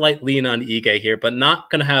have a slight lean on Ige here, but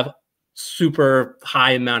not going to have super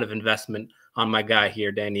high amount of investment on my guy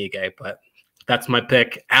here, Dan Ige. But that's my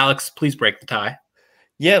pick. Alex, please break the tie.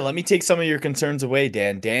 Yeah, let me take some of your concerns away,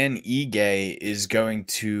 Dan. Dan Ige is going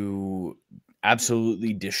to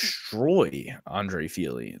absolutely destroy Andre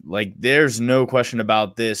Fili. Like, there's no question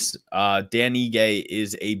about this. Dan Ige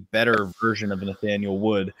is a better version of Nathaniel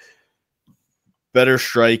Wood. Better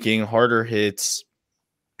striking, harder hits,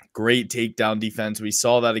 great takedown defense. We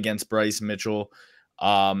saw that against Bryce Mitchell.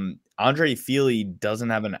 Andre Fili doesn't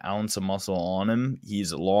have an ounce of muscle on him.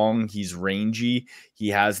 He's long, he's rangy, he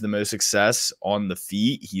has the most success on the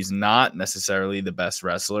feet. He's not necessarily the best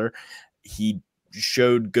wrestler. He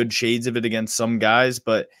showed good shades of it against some guys,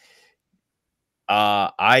 but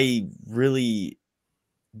I really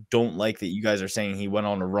don't like that you guys are saying he went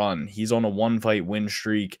on a run. He's on a 1-fight win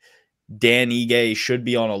streak. Dan Ige should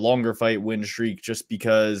be on a longer fight win streak just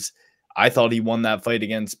because I thought he won that fight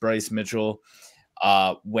against Bryce Mitchell.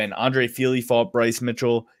 When Andre Fili fought Bryce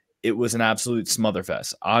Mitchell, it was an absolute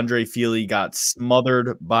smotherfest. Andre Fili got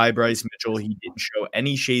smothered by Bryce Mitchell. He didn't show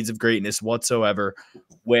any shades of greatness whatsoever,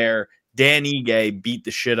 where Dan Ige beat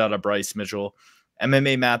the shit out of Bryce Mitchell.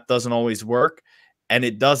 MMA math doesn't always work, and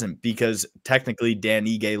it doesn't because technically Dan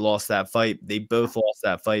Ige lost that fight. They both lost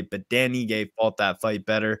that fight, but Dan Ige fought that fight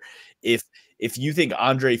better. If you think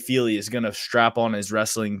Andre Fili is going to strap on his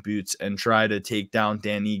wrestling boots and try to take down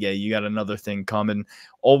Dan Ige, you got another thing coming.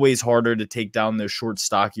 Always harder to take down those short,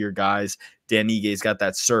 stockier guys. Dan Ige's got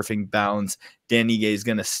that surfing bounce. Dan Ige is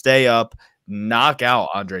going to stay up, knock out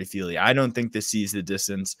Andre Fili. I don't think this sees the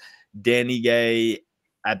distance. Dan Ige,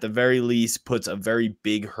 at the very least, puts a very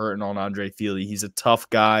big hurting on Andre Fili. He's a tough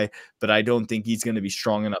guy, but I don't think he's going to be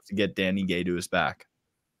strong enough to get Dan Ige to his back.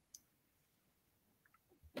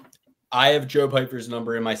 I have Joe Pyfer's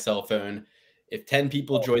number in my cell phone. If 10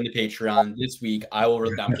 people join the Patreon this week, I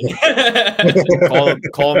will down.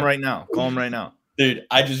 Call him right now. Call him right now. Dude,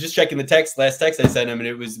 I was just checking the last text I sent him, and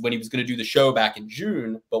it was when he was going to do the show back in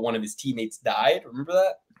June, but one of his teammates died. Remember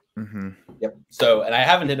that? Mm-hmm. Yep. So, and I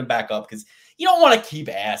haven't hit him back up because you don't want to keep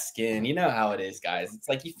asking. You know how it is, guys. It's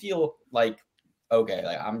like you feel like, okay,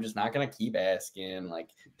 like I'm just not going to keep asking. Like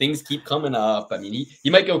things keep coming up. I mean, he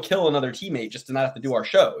might go kill another teammate just to not have to do our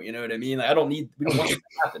show. You know what I mean? Like, we don't want it to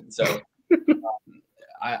happen. So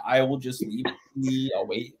I will just leave it. I'll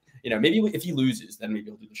wait. Maybe if he loses, then maybe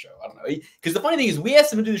he'll do the show. I don't know. Because the funny thing is we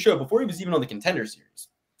asked him to do the show before he was even on the Contender Series.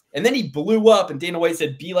 And then he blew up and Dana White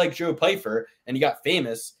said, be like Joe Pyfer. And he got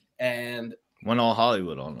famous and went all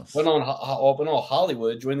Hollywood on us. Went all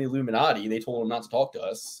Hollywood, joined the Illuminati. They told him not to talk to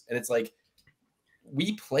us. And it's like,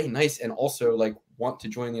 we play nice and also like want to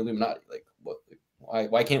join the Illuminati. Like, what?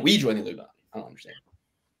 Why can't we join the Illuminati? I don't understand.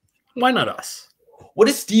 Why not us? What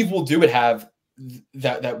does Steve will do it have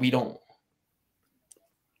that we don't?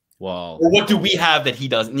 Wow. Or what do we have that he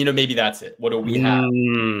doesn't? Maybe that's it. What do we have?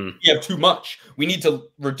 We have too much. We need to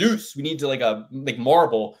reduce. We need to like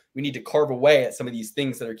marble. We need to carve away at some of these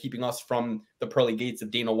things that are keeping us from the pearly gates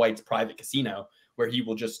of Dana White's private casino, where he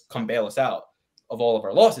will just come bail us out of all of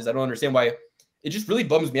our losses. I don't understand why. It just really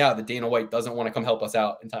bums me out that Dana White doesn't want to come help us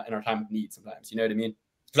out in our time of need sometimes. You know what I mean?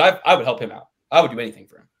 Because I would help him out. I would do anything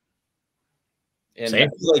for him. And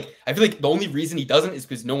I feel like the only reason he doesn't is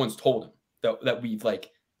because no one's told him that we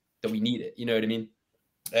need it. You know what I mean?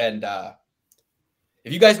 And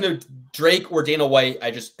if you guys know Drake or Dana White, I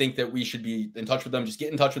just think that we should be in touch with them. Just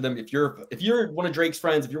get in touch with them. If you're one of Drake's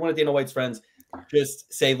friends, if you're one of Dana White's friends,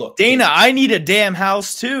 just say, look, Dana, I need a damn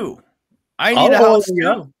house too. I need a house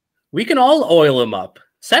too. We can all oil him up.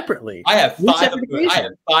 separately. I have Each 5 separate opponents. I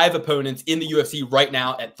occasion. have 5 opponents in the UFC right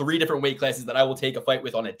now at 3 different weight classes that I will take a fight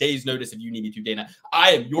with on a day's notice if you need me to, Dana.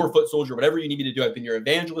 I am your foot soldier. Whatever you need me to do, I've been your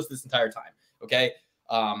evangelist this entire time. Okay.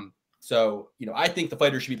 So I think the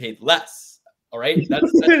fighter should be paid less. All right.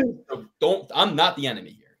 So I'm not the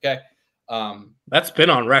enemy here. Okay. That's been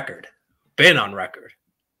on record. Been on record.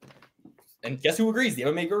 And guess who agrees? The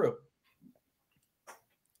MMA guru.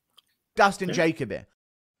 Dustin Jacoby.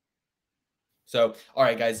 So, all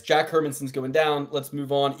right, guys, Jack Hermansson's going down. Let's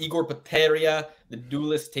move on. Igor Potieria, the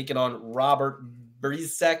duelist, taking on Robert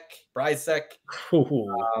Bryczek.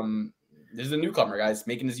 This is a newcomer, guys,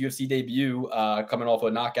 making his UFC debut, coming off a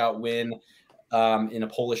knockout win in a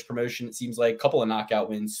Polish promotion. It seems like a couple of knockout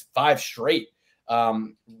wins, 5 straight.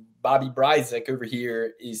 Bobby Bryczek over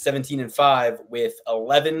here is 17-5 with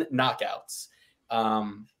 11 knockouts.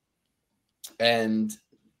 And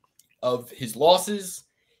of his losses,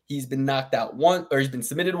 he's been knocked out once, or he's been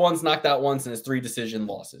submitted once, knocked out once, and has 3 decision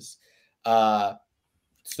losses. So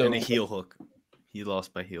and a heel hook. He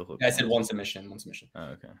lost by heel hook. I said one submission. Oh,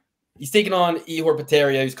 okay. He's taking on Ihor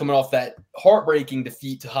Potieria, who's coming off that heartbreaking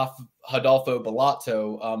defeat to Rodolfo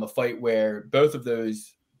Bellato, a fight where both of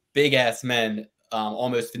those big-ass men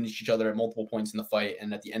almost finished each other at multiple points in the fight,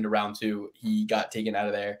 and at the end of round 2, he got taken out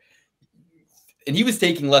of there. And he was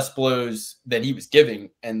taking less blows than he was giving,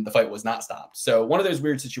 and the fight was not stopped. So one of those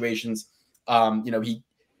weird situations,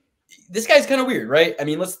 this guy's kind of weird, right? I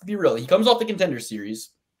mean, let's be real. He comes off the Contender Series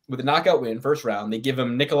with a knockout win, first round. They give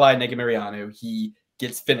him Nikolai Negumereanu. He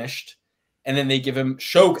gets finished, and then they give him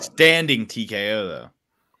Shogun. Standing TKO, though.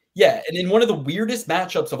 Yeah, and in one of the weirdest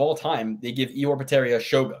matchups of all time, they give Ihor Potieria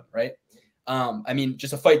Shogun, right? I mean,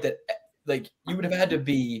 just a fight that, like, you would have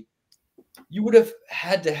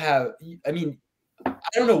had to have, I mean, I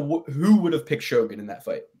don't know who would have picked Shogun in that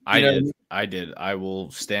fight. I did. I did. I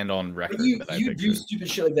will stand on record. But you do stupid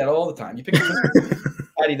shit like that all the time. You pick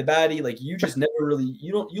the baddie. Like, you just never really,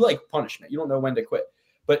 you like punishment. You don't know when to quit.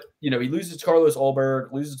 But, he loses to Carlos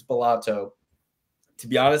Ulberg, loses to Bellato. To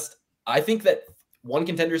be honest, I think that 1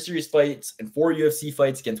 Contender Series fights and 4 UFC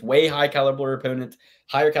fights against way high caliber opponent,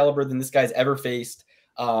 higher caliber than this guy's ever faced.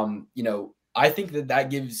 I think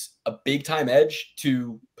that gives a big time edge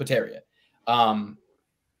to Potieria.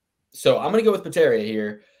 So I'm going to go with Potieria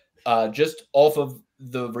here, just off of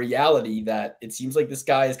the reality that it seems like this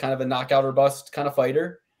guy is kind of a knockout or bust kind of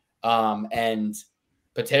fighter. And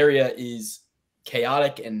Potieria is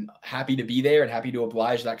chaotic and happy to be there and happy to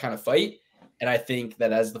oblige that kind of fight. And I think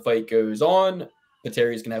that as the fight goes on,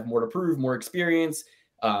 Potieria is going to have more to prove, more experience,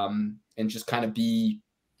 and just kind of be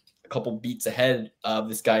a couple beats ahead of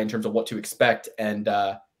this guy in terms of what to expect. And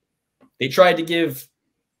they tried to give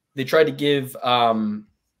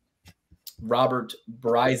Robert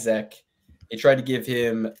Bryczek, they tried to give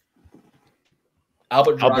him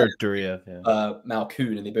Albert Duria,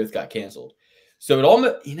 Malkoun, and they both got canceled. So it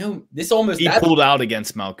almost, he pulled out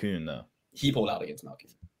against Malkoun, though. He pulled out against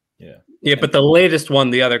Malkoun. Yeah, but the latest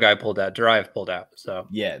one, the other guy pulled out. Duraev pulled out. So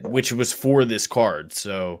yeah, which was for this card.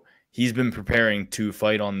 So he's been preparing to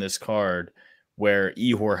fight on this card where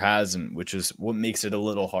Ihor hasn't, which is what makes it a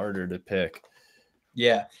little harder to pick.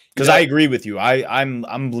 Yeah, because I agree with you.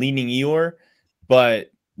 I'm leaning Ihor,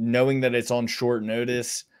 but knowing that it's on short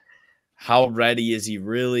notice, how ready is he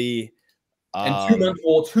really? And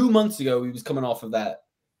 2 months ago, he was coming off of that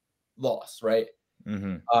loss, right?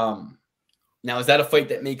 Mm-hmm. Now, is that a fight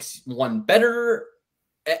that makes one better?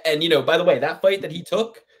 And, by the way, that fight that he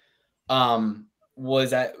took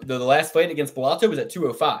was at the last fight against Bellato was at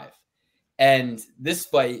 205. And this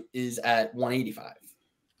fight is at 185.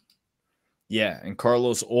 Yeah, and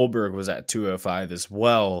Carlos Ulberg was at 205 as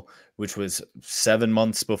well, which was 7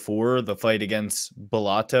 months before the fight against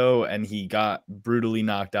Bellato, and he got brutally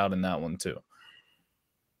knocked out in that one too.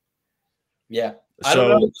 Yeah. I don't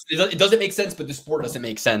know. It doesn't make sense, but the sport doesn't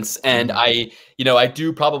make sense. And I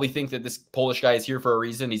do probably think that this Polish guy is here for a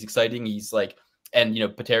reason. He's exciting. He's like, and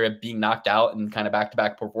Potieria being knocked out and kind of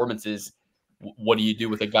back-to-back performances. What do you do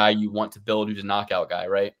with a guy you want to build who's a knockout guy,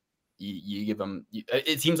 right? You give him.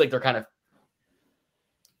 It seems like they're kind of.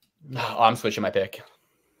 Oh, I'm switching my pick.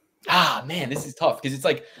 Man, this is tough because it's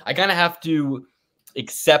like I kind of have to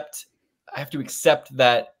accept. I have to accept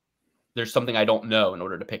that there's something I don't know in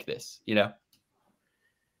order to pick this.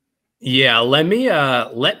 Yeah, let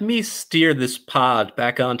me steer this pod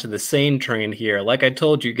back onto the sane train here. Like I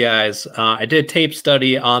told you guys, I did tape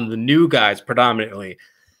study on the new guys predominantly.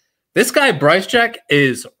 This guy Bryczek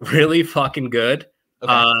is really fucking good.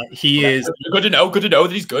 Okay. He is good to know. Good to know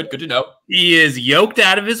that he's good. Good to know. He is yoked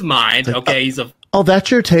out of his mind. Okay, he's a. Oh, that's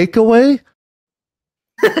your takeaway?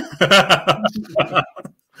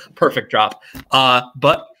 Perfect drop.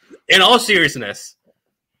 But in all seriousness,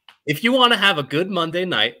 if you want to have a good Monday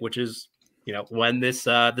night, which is, you know, when this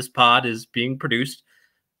pod is being produced,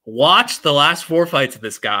 watch the last 4 fights of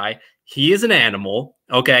this guy. He is an animal.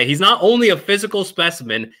 Okay, he's not only a physical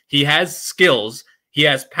specimen, he has skills. He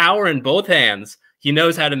has power in both hands. He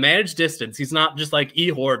knows how to manage distance. He's not just like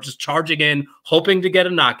Ihor, just charging in, hoping to get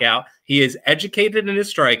a knockout. He is educated in his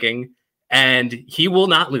striking, and he will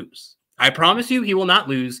not lose. I promise you, he will not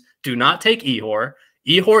lose. Do not take Ihor.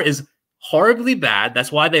 Ihor is horribly bad.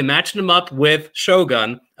 That's why they matched him up with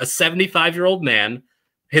Shogun, a 75-year-old man.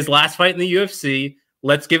 His last fight in the UFC.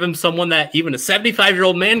 Let's give him someone that even a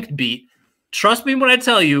 75-year-old man could beat. Trust me when I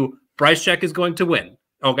tell you, Bryczek is going to win.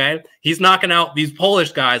 Okay? He's knocking out these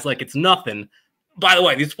Polish guys like it's nothing. By the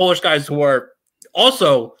way, these Polish guys who are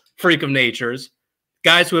also freak of natures,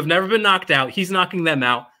 guys who have never been knocked out, he's knocking them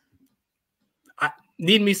out.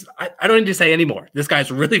 I don't need to say anymore. This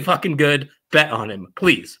guy's really fucking good. Bet on him.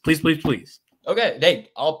 Please, please, please, please. Okay, hey,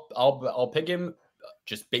 I'll pick him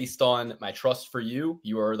just based on my trust for you.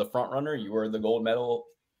 You are the front runner. You are the gold medal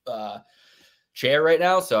chair right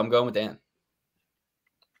now, so I'm going with Dan.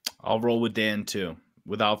 I'll roll with Dan too.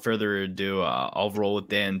 Without further ado, I'll roll with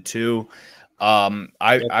Dan too.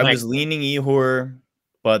 I was leaning Ihor,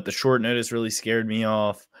 but the short notice really scared me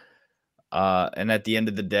off. And at the end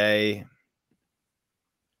of the day,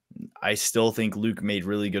 I still think Luke made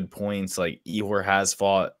really good points. Like Ihor has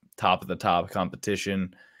fought top of the top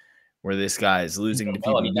competition, where this guy is losing to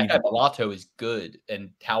people. I mean, that guy Bellato is good and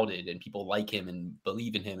touted, and people like him and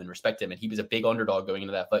believe in him and respect him. And he was a big underdog going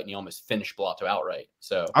into that fight, and he almost finished Bellato outright.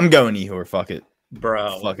 So I'm going Ihor. Fuck it.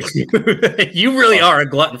 Bro, fuck it. You really are a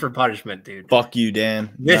glutton for punishment, dude. Fuck you,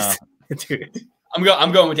 Dan. Dude.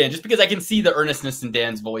 I'm going with Dan just because I can see the earnestness in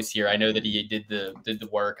Dan's voice here. I know that he did the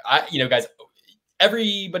work. Guys,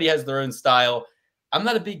 everybody has their own style. I'm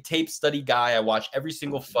not a big tape study guy. I watch every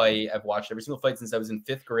single fight. I've watched every single fight since I was in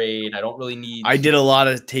 5th grade. I don't really need. I did a lot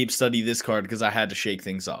of tape study this card because I had to shake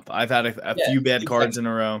things up. I've had a few bad cards in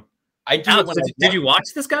a row. Alex, did you watch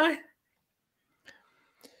this guy?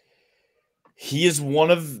 He is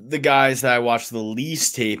one of the guys that I watched the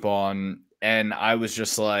least tape on, and I was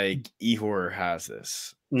just like, Ihor has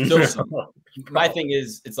this. So my thing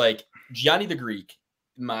is, it's like Gianni the Greek,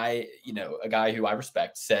 a guy who I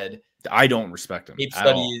respect, said I don't respect him. Tape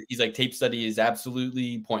study, he's like, tape study is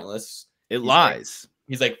absolutely pointless. It lies.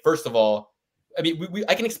 He's like, first of all, I mean,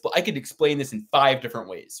 I could explain this in 5 different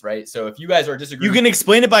ways, right? So if you guys are disagreeing, you can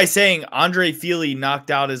explain it by saying Andre Fili knocked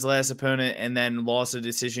out his last opponent and then lost a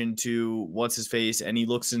decision to what's his face, and he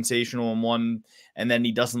looks sensational in one, and then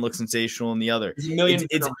he doesn't look sensational in the other. There's a million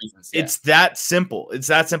different reasons. Yeah. It's that simple. It's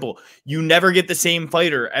that simple. You never get the same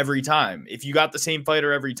fighter every time. If you got the same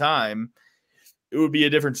fighter every time, it would be a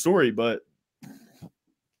different story. But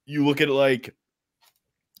you look at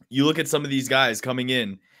some of these guys coming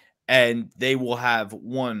in, and they will have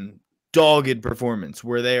one dogged performance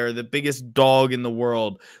where they are the biggest dog in the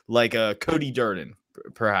world, like a Cody Durden,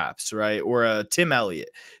 perhaps, right? Or a Tim Elliott.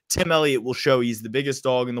 Tim Elliott will show he's the biggest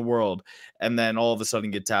dog in the world, and then all of a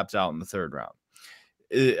sudden get tapped out in the 3rd round.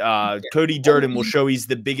 Cody Durden will show he's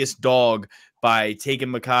the biggest dog by taking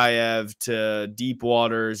Makayev to deep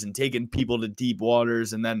waters and taking people to deep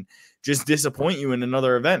waters, and then just disappoint you in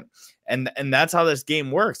another event. And that's how this game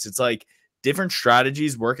works. It's like, different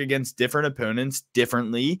strategies work against different opponents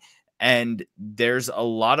differently, and there's a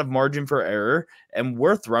lot of margin for error, and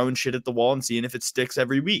we're throwing shit at the wall and seeing if it sticks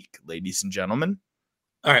every week, ladies and gentlemen.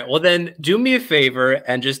 All right, well then do me a favor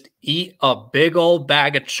and just eat a big old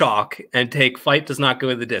bag of chalk and take fight does not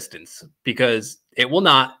go the distance, because it will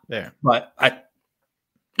not. There. But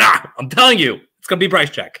I'm telling you, it's going to be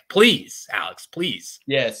Bryczek. Please, Alex, please.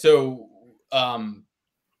 Yeah, so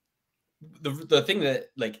the thing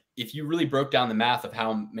that, like, if you really broke down the math of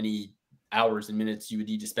how many hours and minutes you would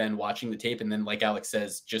need to spend watching the tape, and then, like Alex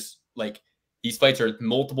says, just like these fights are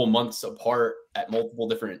multiple months apart at multiple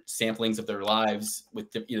different samplings of their lives,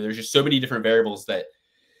 with there's just so many different variables that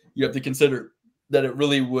you have to consider, that it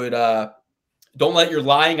really would don't let your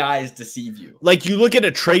lying eyes deceive you. Like, you look at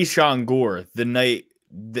a Trayshawn Gore the night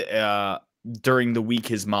during the week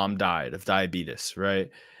his mom died of diabetes,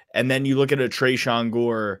 right? And then you look at a Trayshawn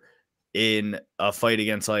Gore in a fight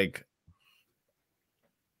against, like,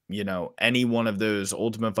 any one of those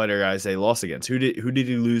Ultimate Fighter guys they lost against. Who did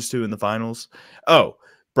he lose to in the finals? Oh,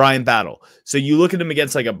 Brian Battle. So you look at him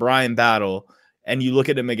against like a Brian Battle, and you look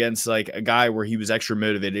at him against like a guy where he was extra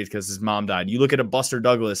motivated because his mom died. You look at a Buster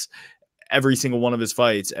Douglas, every single one of his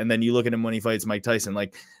fights, and then you look at him when he fights Mike Tyson.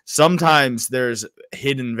 Like, sometimes there's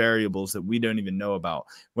hidden variables that we don't even know about.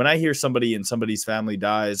 When I hear somebody in somebody's family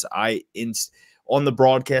dies, on the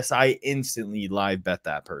broadcast, I instantly live bet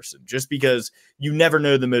that person just because you never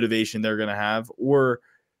know the motivation they're going to have or,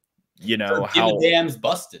 you know, Give a damn's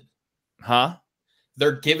busted. Huh?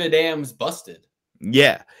 They're give a damn's busted.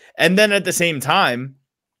 Yeah. And then at the same time,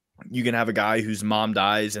 you can have a guy whose mom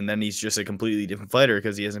dies and then he's just a completely different fighter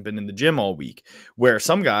because he hasn't been in the gym all week. Where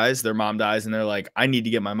some guys, their mom dies and they're like, I need to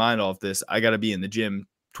get my mind off this. I got to be in the gym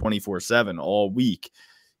 24/7 all week,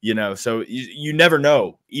 you know? So you never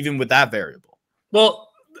know, even with that variable. Well,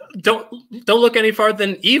 don't look any farther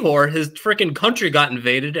than Ihor. His freaking country got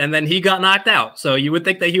invaded and then he got knocked out. So you would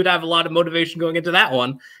think that he would have a lot of motivation going into that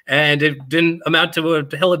one, and it didn't amount to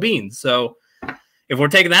a hill of beans. So if we're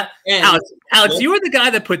taking that, and Alex, you were the guy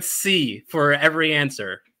that put C for every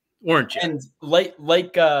answer, weren't you? And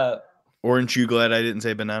aren't you glad I didn't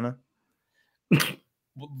say banana?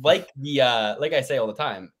 like I say all the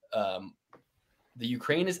time, the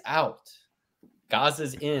Ukraine is out,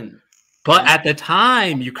 Gaza's in. But at the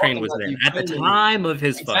time, Ukraine was there. At the time of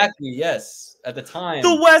his fight. Exactly, yes. At the time.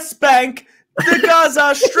 The West Bank, the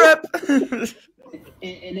Gaza Strip.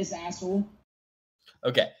 In this asshole.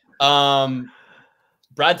 Okay.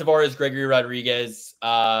 Brad Tavares, Gregory Rodrigues,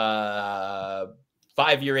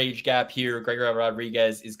 5-year age gap here. Gregory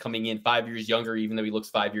Rodrigues is coming in 5 years younger, even though he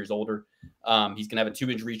looks 5 years older. He's going to have a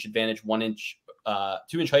 2-inch reach advantage, 1-inch,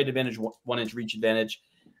 2-inch height advantage, 1-inch reach advantage.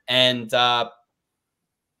 And I'm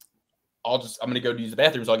going to go use the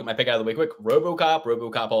bathroom, so I'll get my pick out of the way quick.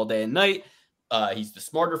 RoboCop all day and night. He's the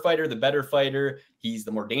smarter fighter, the better fighter. He's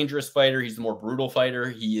the more dangerous fighter. He's the more brutal fighter.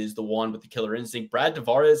 He is the one with the killer instinct. Brad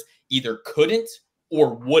Tavares either couldn't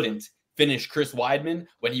or wouldn't finish Chris Weidman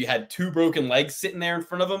when he had 2 broken legs sitting there in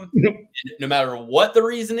front of him. No matter what the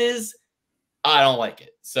reason is, I don't like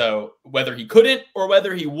it. So whether he couldn't or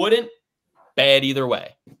whether he wouldn't, bad either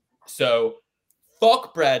way. So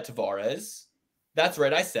fuck Brad Tavares. That's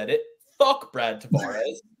right, I said it. Fuck Brad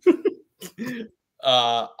Tavares.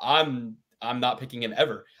 I'm not picking him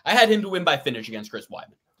ever. I had him to win by finish against Chris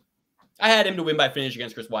Weidman.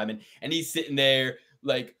 And he's sitting there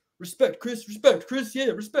like, respect, Chris,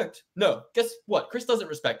 yeah, respect. No, guess what? Chris doesn't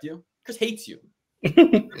respect you. Chris hates you.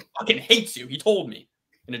 Fucking hates you. He told me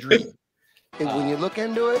in a dream. And when you look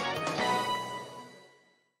into it.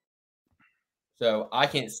 So I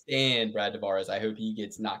can't stand Brad Tavares. I hope he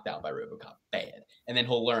gets knocked out by RoboCop bad. And then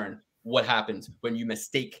he'll learn what happens when you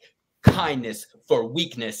mistake kindness for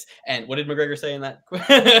weakness. And what did McGregor say in that?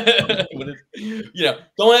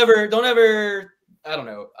 Don't ever, I don't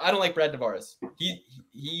know. I don't like Brad Tavares.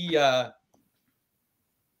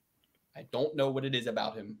 I don't know what it is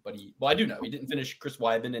about him, but I do know he didn't finish Chris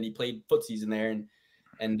Weidman and he played footsies in there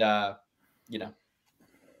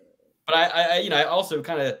but I also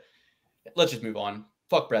kind of, let's just move on.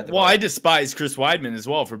 Fuck Brad Tavares. Well, I despise Chris Weidman as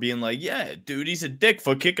well for being like, yeah, dude, he's a dick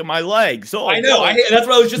for kicking my legs. Oh, I know. That's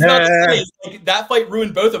what I was just about to say. Like, that fight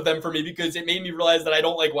ruined both of them for me because it made me realize that I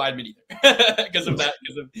don't like Weidman either because of that.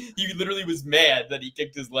 He literally was mad that he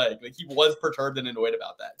kicked his leg. Like he was perturbed and annoyed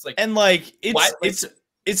about that. It's like, and like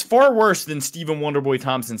it's far worse than Stephen Wonderboy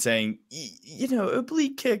Thompson saying,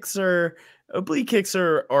 oblique kicks are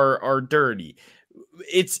dirty.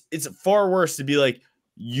 It's far worse to be like,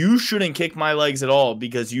 you shouldn't kick my legs at all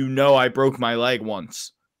because I broke my leg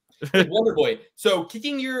once. Wonderboy. So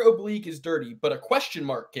kicking your oblique is dirty, but a question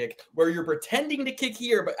mark kick where you're pretending to kick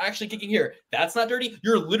here, but actually kicking here, that's not dirty.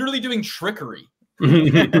 You're literally doing trickery.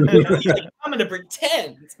 Like, I'm going to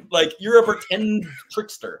pretend. Like, you're a pretend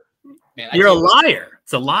trickster. Man, you're a liar.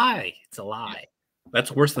 It's a lie. It's a lie.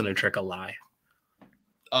 That's worse than a trick, a lie.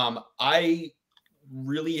 I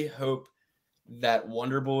really hope that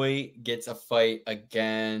Wonderboy gets a fight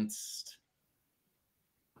against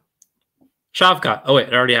Shavkat. Oh wait,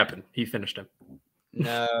 it already happened. He finished him.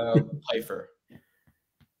 No, Pyfer.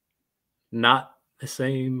 Not the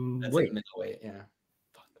same weight. Middleweight, yeah.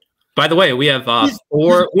 By the way, we have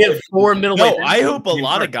four middleweight. No, I hope a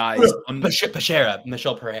lot of guys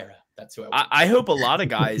Michelle Pereira. That's who I hope a lot of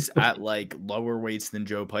guys at like lower weights than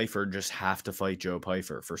Joe Pyfer just have to fight Joe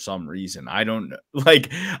Pyfer for some reason. I don't know.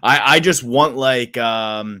 Like I just want like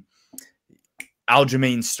Aljamain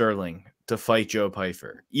Sterling to fight Joe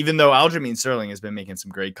Pyfer. Even though Aljamain Sterling has been making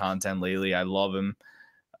some great content lately. I love him.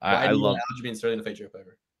 I love Aljamain Sterling to fight Joe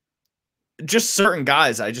Pyfer. Just certain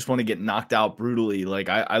guys, I just want to get knocked out brutally. Like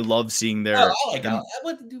I love seeing their. I like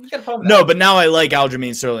Aljamain. No, but now I like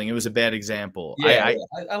Aljamain Sterling. It was a bad example. Yeah,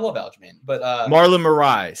 I love Aljamain, but Marlon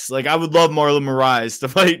Moraes. Like I would love Marlon Moraes to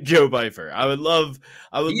fight Joe Pyfer. I would love.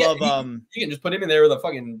 You can just put him in there with a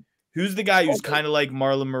fucking. Who's the guy who's kind of like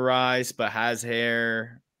Marlon Moraes but has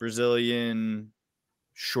hair? Brazilian,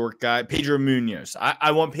 short guy. Pedro Munoz.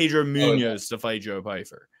 I want Pedro Munoz to fight Joe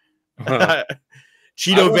Pyfer.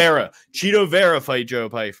 Cheeto Vera fight Joe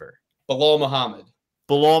Pyfer. Bilal Muhammad.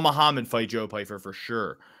 Bilal Muhammad fight Joe Pyfer for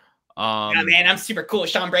sure. Yeah, man, I'm super cool.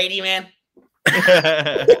 Sean Brady, man.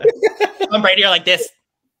 Sean Brady are like this.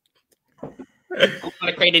 I don't want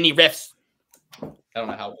to create any riffs. I don't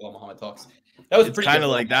know how Bilal Muhammad talks. That was pretty kind of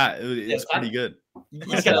like that. It's pretty good. You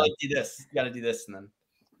just gotta like do this. You gotta do this and then.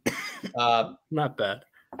 Not bad.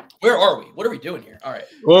 Where are we? What are we doing here? All right.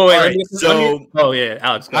 Oh, wait, right, so yeah,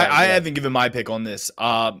 Alex. I haven't given my pick on this.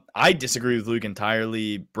 I disagree with Luke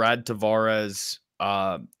entirely. Brad Tavares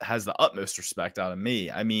has the utmost respect out of me.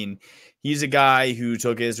 I mean, he's a guy who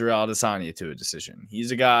took Israel Adesanya to a decision.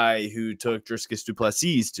 He's a guy who took Dricus du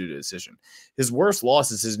Plessis to a decision. His worst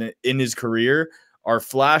losses in his career are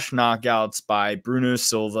flash knockouts by Bruno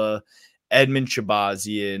Silva, Edmund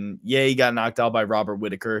Shabazian. Yeah, he got knocked out by Robert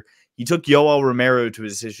Whittaker. He took Yoel Romero to a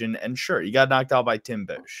decision, and sure, he got knocked out by Tim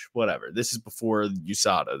Boesch. Whatever. This is before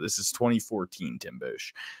USADA. This is 2014 Tim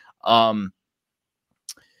Boesch.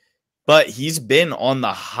 But he's been on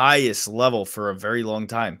the highest level for a very long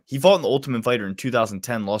time. He fought in the Ultimate Fighter in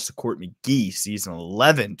 2010, lost to Court McGee, season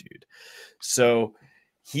 11, dude. So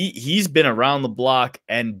he's been around the block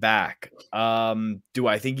and back. Do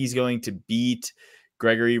I think he's going to beat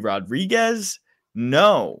Gregory Rodrigues?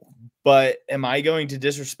 No. But am I going to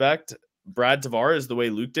disrespect Brad Tavares the way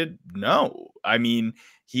Luke did? No. I mean,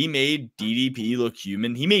 he made DDP look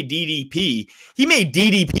human. He made DDP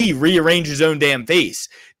rearrange his own damn face.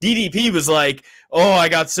 DDP was like, oh, I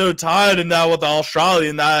got so tired of that with the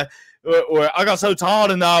Australian that, or I got so tired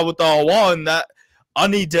of that with the one that I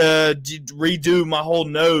need to redo my whole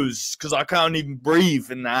nose because I can't even breathe.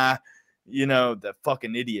 And that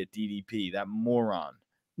fucking idiot DDP, that moron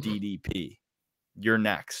DDP. You're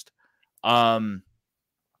next.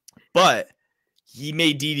 But he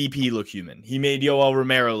made DDP look human. He made Yoel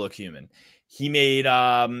Romero look human. He made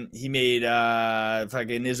fucking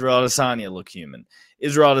Israel Adesanya look human.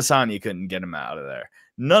 Israel Adesanya couldn't get him out of there.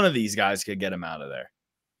 None of these guys could get him out of there.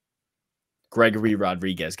 Gregory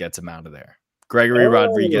Rodrigues gets him out of there.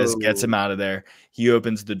 Rodrigues gets him out of there. He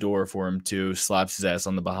opens the door for him too, slaps his ass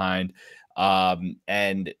on the behind,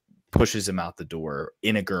 and pushes him out the door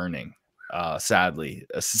in a gurning. Sadly,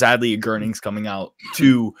 a gurning's coming out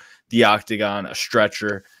to the octagon, a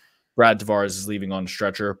stretcher. Brad Tavares is leaving on a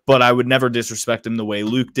stretcher, but I would never disrespect him the way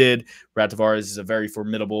Luke did. Brad Tavares is a very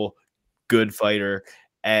formidable, good fighter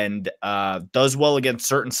and does well against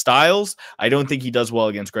certain styles. I don't think he does well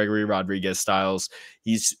against Gregory Rodrigues styles.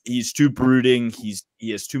 He's too brooding. He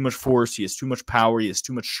has too much force. He has too much power. He has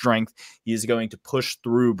too much strength. He is going to push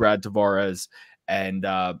through Brad Tavares and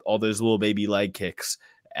all those little baby leg kicks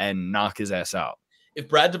and knock his ass out. If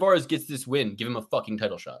Brad Tavares gets this win, give him a fucking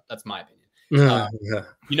title shot. That's my opinion. Yeah.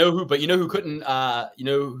 You know who couldn't,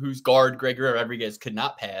 whose guard Gregory Rodrigues could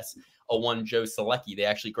not pass a one Joe Selecki. They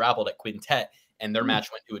actually grappled at Quintet and their match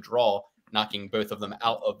went to a draw, knocking both of them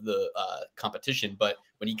out of the competition. But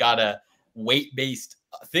when he got a weight-based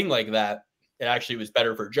thing like that, it actually was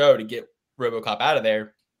better for Joe to get RoboCop out of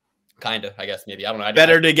there. Kind of, I guess, maybe. I don't know.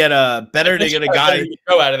 Better to get a guy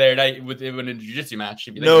go out of there with a jiu-jitsu match.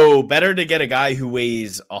 No, better to get a guy who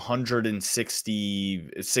weighs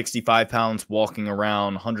 65 pounds walking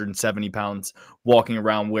around, 170 pounds walking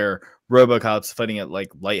around, where RoboCop's fighting at like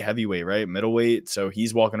light heavyweight, right? Middleweight. So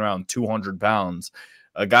he's walking around 200 pounds.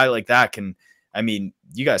 A guy like that can, I mean,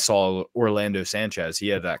 you guys saw Orlando Sanchez. He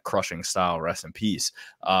had that crushing style, rest in peace.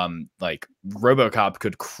 Like RoboCop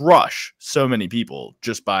could crush so many people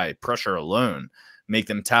just by pressure alone, make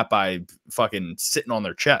them tap by fucking sitting on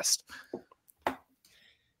their chest.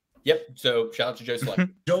 Yep. So shout out to Joe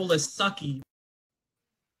Select. Joel is sucky.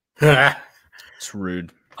 It's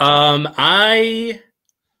rude. I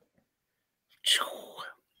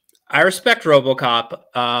respect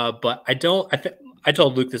RoboCop, but I don't. I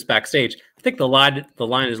told Luke this backstage. I think the line is a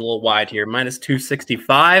little wide here. Minus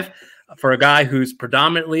 265 for a guy who's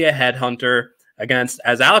predominantly a headhunter against,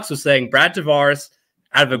 as Alex was saying, Brad Tavares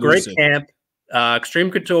out of a great camp.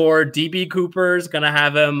 Extreme Couture, DB Cooper's going to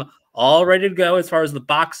have him all ready to go as far as the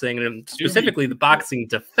boxing and specifically the boxing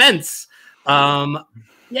defense.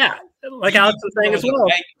 Yeah, like Alex was saying as well.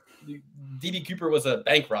 DB Cooper was a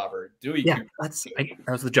bank robber. Dewey Cooper. That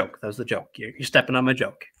was the joke. That was the joke. You're stepping on my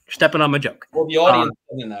joke. You're stepping on my joke. Well, the audience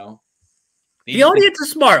doesn't know. The audience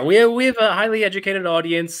is smart. We have a highly educated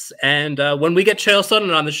audience, and when we get Chael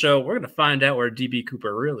Sonnen on the show, we're going to find out where DB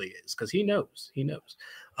Cooper really is because he knows. He knows.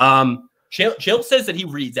 Chael says that he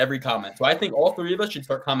reads every comment, so I think all three of us should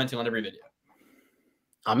start commenting on every video.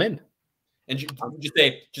 I'm in. And just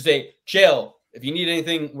say, Chael, if you need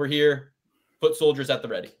anything, we're here. Foot soldiers at the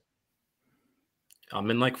ready. I'm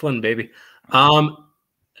in like Flynn, baby.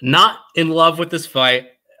 Not in love with this fight.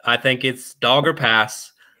 I think it's dog or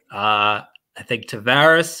pass. I think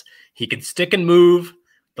Tavares, he can stick and move.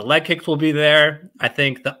 The leg kicks will be there. I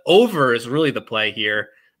think the over is really the play here.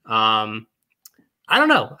 I don't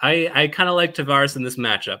know. I kind of like Tavares in this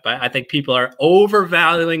matchup. I think people are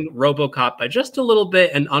overvaluing RoboCop by just a little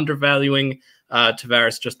bit and undervaluing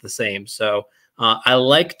Tavares just the same. So I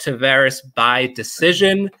like Tavares by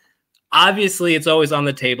decision. Obviously, it's always on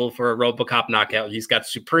the table for a RoboCop knockout. He's got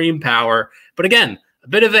supreme power. But again, a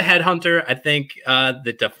bit of a headhunter. I think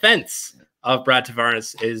the defense of Brad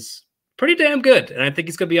Tavares is pretty damn good. And I think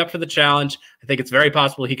he's going to be up for the challenge. I think it's very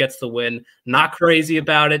possible he gets the win. Not crazy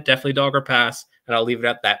about it. Definitely dog or pass. And I'll leave it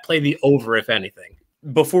at that. Play the over, if anything.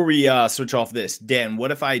 Before we switch off this, Dan,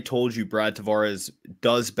 what if I told you Brad Tavares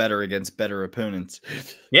does better against better opponents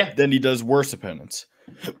than he does worse opponents?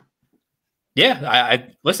 Yeah, I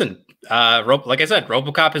listen. Like I said,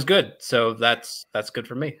 RoboCop is good, so that's good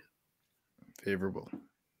for me. Favorable.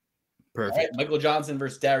 Perfect. Perfect. Right, Michael Johnson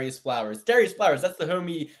versus Darius Flowers. Darius Flowers, that's the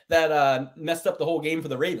homie that messed up the whole game for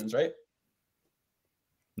the Ravens, right?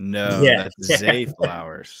 No, that's Zay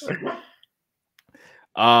Flowers.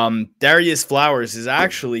 Darius Flowers is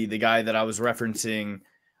actually the guy that I was referencing,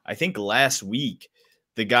 I think last week.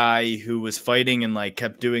 The guy who was fighting and like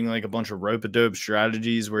kept doing like a bunch of rope-a-dope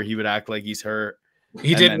strategies where he would act like he's hurt.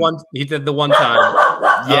 He did the one time.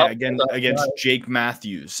 Yeah, against Jake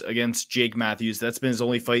Matthews. That's been his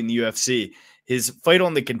only fight in the UFC. His fight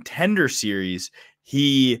on the Contender Series,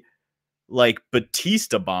 he like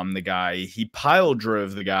Batista bombed the guy. He pile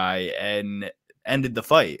drove the guy and ended the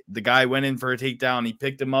fight. The guy went in for a takedown. He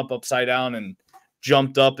picked him up upside down and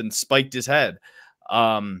jumped up and spiked his head.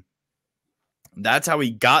 That's how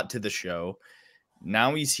he got to the show.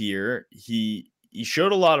 Now he's here. He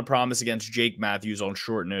showed a lot of promise against Jake Matthews on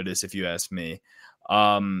short notice, if you ask me.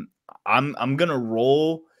 I'm gonna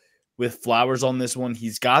roll with Flowers on this one.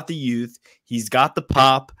 He's got the youth, he's got the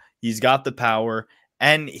pop, he's got the power,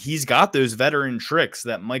 and he's got those veteran tricks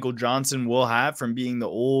that Michael Johnson will have from being the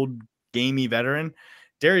old gamey veteran.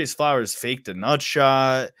 Darius Flowers faked a nut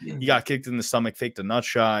shot. He got kicked in the stomach, faked a nut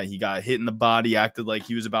shot. He got hit in the body, acted like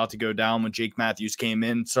he was about to go down when Jake Matthews came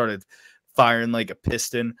in, started firing like a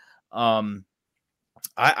piston.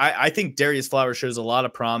 I think Darius Flowers shows a lot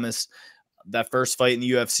of promise. That first fight in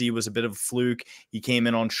the UFC was a bit of a fluke. He came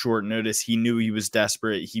in on short notice. He knew he was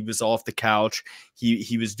desperate. He was off the couch.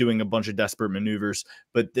 He was doing a bunch of desperate maneuvers.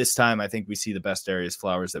 But this time, I think we see the best Darius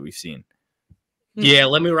Flowers that we've seen. Yeah,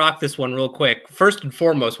 let me rock this one real quick. First and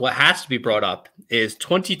foremost, what has to be brought up is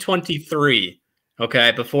 2023,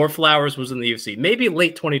 okay, before Flowers was in the UFC, maybe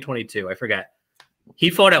late 2022, I forget. He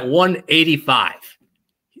fought at 185,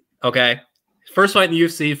 okay? First fight in the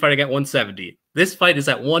UFC, fighting at 170. This fight is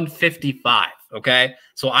at 155, okay?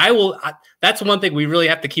 So that's one thing we really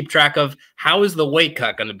have to keep track of. How is the weight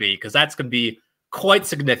cut going to be? Because that's going to be quite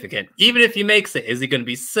significant. Even if he makes it, is he going to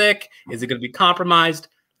be sick? Is he going to be compromised?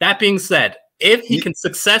 That being said, if he can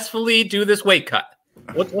successfully do this weight cut,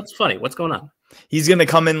 what's funny? What's going on? He's going to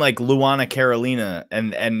come in like Luana Carolina,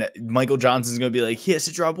 and Michael Johnson's going to be like, he has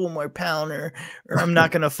to drop one more pound or I'm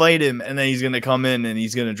not going to fight him. And then he's going to come in and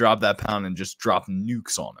he's going to drop that pound and just drop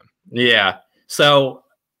nukes on him. Yeah. So,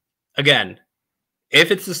 again,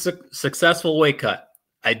 if it's a successful weight cut,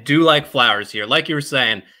 I do like Flowers here. Like you were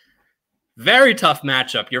saying, very tough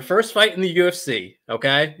matchup. Your first fight in the UFC,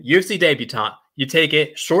 okay? UFC debutant. You take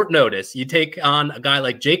it short notice. You take on a guy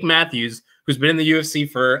like Jake Matthews, who's been in the UFC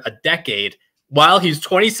for a decade, while he's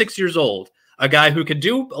 26 years old, a guy who could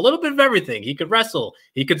do a little bit of everything. He could wrestle,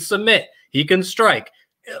 he could submit, he can strike.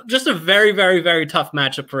 Just a very, very, very tough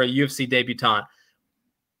matchup for a UFC debutant.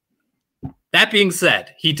 That being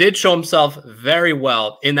said, he did show himself very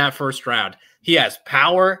well in that first round. He has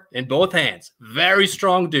power in both hands. Very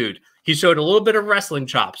strong dude. He showed a little bit of wrestling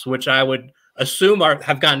chops, which I would assume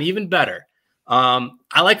have gotten even better.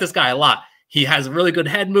 I like this guy a lot. He has really good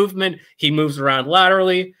head movement. He moves around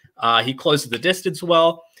laterally. He closes the distance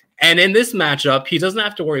well. And in this matchup, he doesn't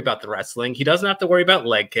have to worry about the wrestling. He doesn't have to worry about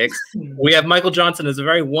leg kicks. We have Michael Johnson as a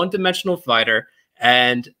very one-dimensional fighter.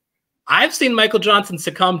 And I've seen Michael Johnson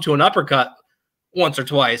succumb to an uppercut once or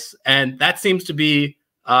twice. And that seems to be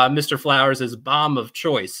Mr. Flowers' bomb of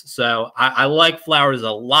choice. So I like Flowers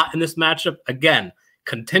a lot in this matchup. Again,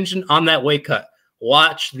 contingent on that weight cut.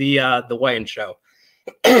 Watch the weigh-in show.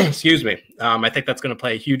 Excuse me. I think that's going to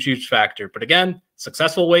play a huge, huge factor. But again,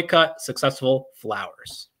 successful weight cut, successful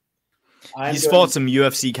Flowers. He's fought some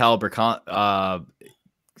UFC caliber,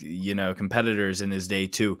 competitors in his day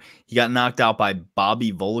too. He got knocked out by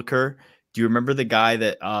Bobby Volaker. Do you remember the guy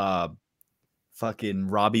that fucking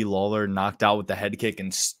Robbie Lawler knocked out with the head kick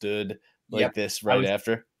and stood like this right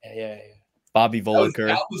after? Yeah. Bobby Volaker.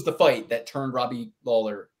 That was the fight that turned Robbie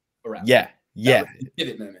Lawler around. Yeah. That was the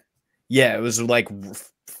pivot moment. Yeah, it was like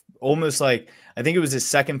almost like I think it was his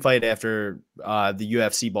second fight after the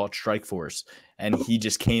UFC bought Strikeforce, and he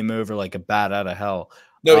just came over like a bat out of hell.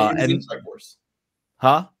 No, it was in Strikeforce.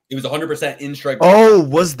 Huh? It was 100% in Strikeforce. Oh,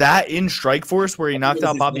 was that in Strikeforce where he knocked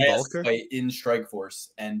out Bobby Volaker? Fight in Strikeforce,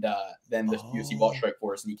 and then the UFC bought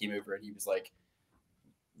Strikeforce, and he came over and he was like,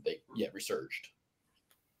 resurged.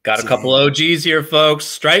 Got a couple OGs here, folks.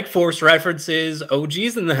 Strikeforce references,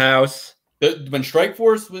 OGs in the house. When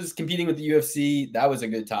Strikeforce was competing with the UFC, that was a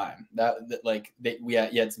good time. You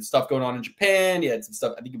had some stuff going on in Japan. You had some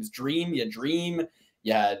stuff. I think it was Dream. You had Dream.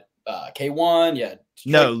 You had K1. You had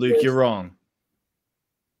no, Luke, you're wrong.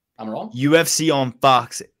 I'm wrong. UFC on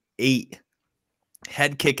Fox 8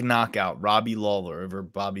 head kick knockout Robbie Lawler over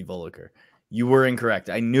Bobby Volaker. You were incorrect.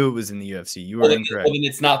 I knew it was in the UFC. You were incorrect. Well, then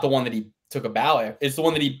it's not the one that he took a bow at. It's the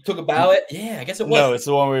one that he took a bow at. Yeah, I guess it was. No, it's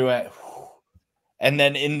the one where he went. And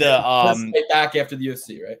then in the fight back after the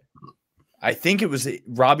UFC, right? I think it was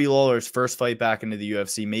Robbie Lawler's first fight back into the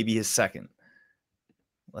UFC, maybe his second.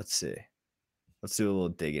 Let's see. Let's do a little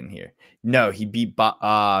digging here. No, he beat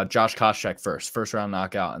Josh Koscheck first round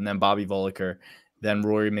knockout, and then Bobby Volaker, then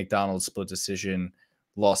Rory McDonald split decision,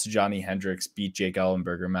 lost to Johnny Hendricks, beat Jake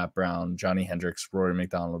Ellenberger, Matt Brown, Johnny Hendricks, Rory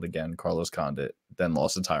McDonald again, Carlos Condit, then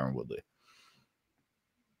lost to Tyron Woodley.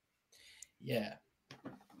 Yeah,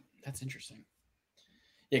 that's interesting.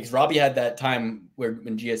 Yeah, because Robbie had that time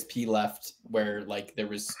when GSP left, where like there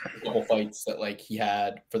was a couple fights that like he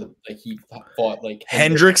had for the he fought like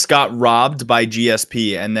Hendricks got robbed by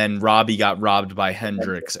GSP, and then Robbie got robbed by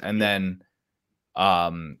Hendricks, and then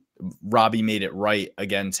Robbie made it right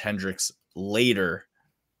against Hendricks later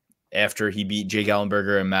after he beat Jake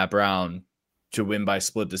Ellenberger and Matt Brown to win by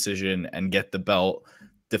split decision and get the belt,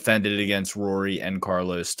 defended it against Rory and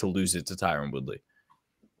Carlos to lose it to Tyron Woodley.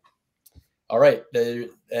 All right,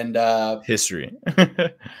 history.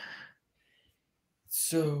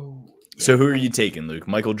 So who are you taking, Luke?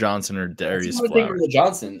 Michael Johnson or Darius Flowers? Michael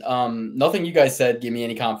Johnson. Nothing you guys said gave me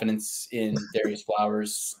any confidence in Darius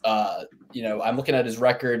Flowers. I'm looking at his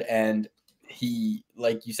record, and he,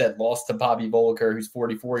 like you said, lost to Bobby Volaker, who's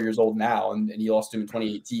 44 years old now, and he lost to him in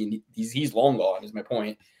 2018. He's long gone, is my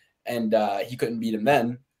point, and he couldn't beat him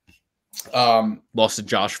then. Lost to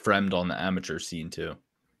Josh Fremd on the amateur scene too.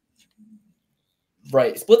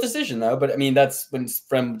 Right, split decision though, but I mean that's when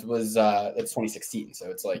Fremd was that's 2016,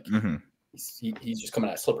 so it's like he's just coming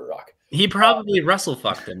out of Slippery Rock. He probably wrestle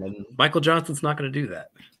fucked him, and Michael Johnson's not going to do that.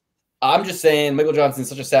 I'm just saying, Michael Johnson's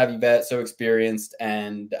such a savvy vet, so experienced,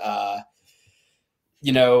 and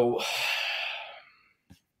he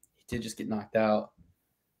did just get knocked out.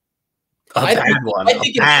 A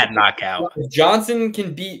bad knockout. If Johnson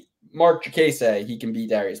can beat Mark Jacase, he can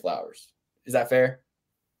beat Darius Flowers. Is that fair?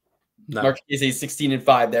 No. Mark Jacase is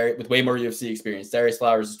 16-5 there with way more UFC experience. Darius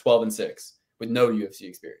Flowers is 12-6 with no UFC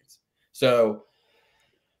experience. So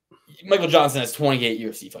Michael Johnson has 28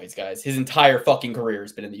 UFC fights, guys. His entire fucking career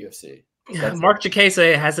has been in the UFC. Yeah, Mark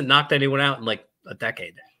Jacase hasn't knocked anyone out in like a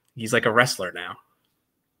decade. He's like a wrestler now.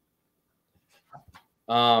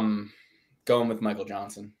 Going with Michael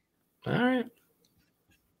Johnson. All right.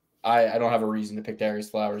 I don't have a reason to pick Darius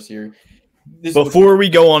Flowers here. Before we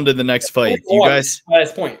go on to the next fight, you guys.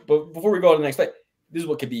 Last point. But before we go on to the next fight, this is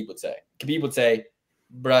what Khabib would say. Khabib would say,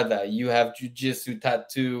 "Brother, you have jiu-jitsu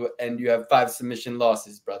tattoo and you have 5 submission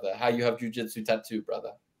losses, brother. How you have jiu-jitsu tattoo,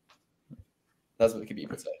 brother?" That's what Khabib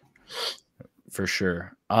would say. For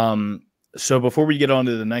sure. So before we get on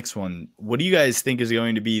to the next one, what do you guys think is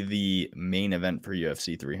going to be the main event for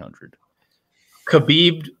UFC 300?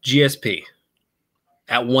 Khabib GSP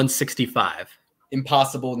at 165.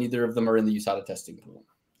 Impossible. Neither of them are in the USADA testing pool.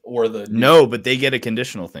 Or the no, but they get a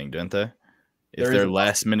conditional thing, don't they? If they're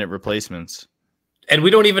last-minute replacements. And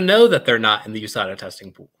we don't even know that they're not in the USADA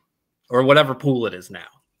testing pool. Or whatever pool it is now.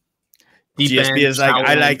 GSP is like,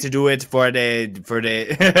 I like to do it for the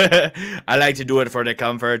I like to do it for the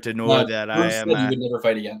comfort to know that Bruce I am. Said he would never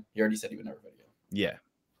fight again. He already said he would never fight again. Yeah.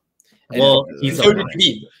 And he's so did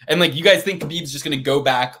Khabib. And like, you guys think Khabib's just going to go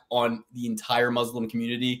back on the entire Muslim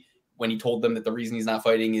community when he told them that the reason he's not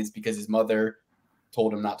fighting is because his mother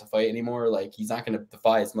told him not to fight anymore? Like, he's not going to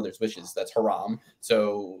defy his mother's wishes. That's haram.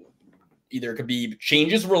 So either Khabib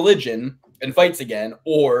changes religion and fights again,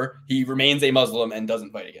 or he remains a Muslim and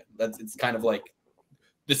doesn't fight again. It's kind of like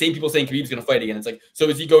the same people saying Khabib's going to fight again. It's like, so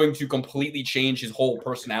is he going to completely change his whole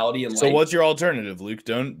personality and life? So what's your alternative, Luke?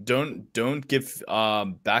 Don't give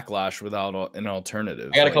backlash without an alternative.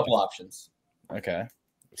 I got a couple options. Okay.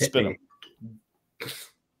 Spin them.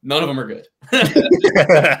 None of them are good.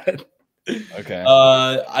 Okay.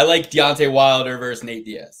 I like Deontay Wilder versus Nate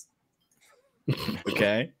Diaz.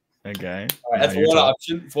 Okay. Okay. All right, that's one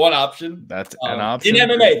option. It's one option. That's an option. In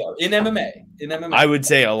MMA, though. In MMA. I would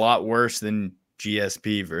say a lot worse than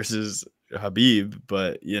GSP versus Habib,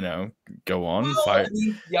 but go on. Well, Fight. I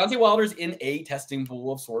mean, Deontay Wilder's in a testing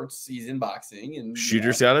pool of sorts. He's in boxing, and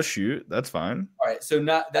Shooters gotta shoot. That's fine. All right, so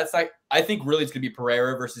that's like I think really it's gonna be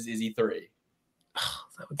Pereira versus Izzy 3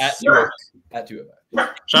 at 205.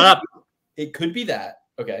 Shut up. It could be that,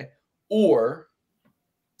 okay, or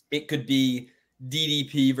it could be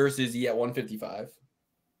DDP versus Izzy at 155.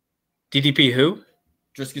 DDP who?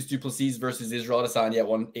 Dricus Du Plessis versus Israel Adesanya at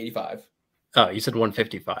 185. Oh, you said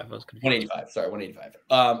 155. I was confused. 185. Sorry,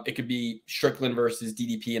 185. It could be Strickland versus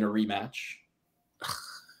DDP in a rematch.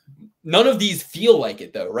 None of these feel like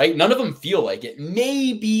it, though, right? None of them feel like it.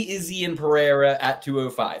 Maybe Izzy and Pereira at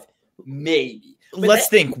 205. Maybe. But Let's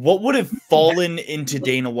think. What would have fallen into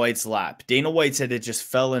Dana White's lap? Dana White said it just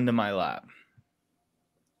fell into my lap.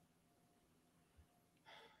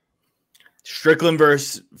 Strickland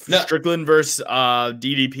versus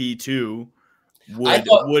DDP 2 would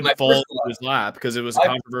fall into his lap because it was a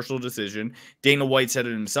controversial decision. Dana White said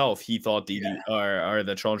it himself. He thought or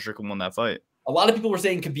that Sean Strickland won that fight. A lot of people were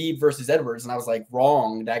saying Khabib versus Edwards, and I was like,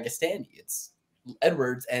 wrong, Dagestani. It's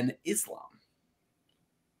Edwards and Islam.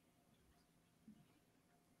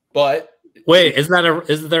 But wait, is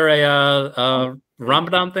there a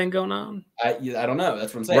Ramadan thing going on? I don't know.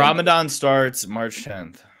 That's what I'm saying. Ramadan starts March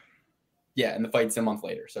 10th. Yeah, and the fight's a month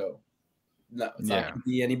later, so no, it's not gonna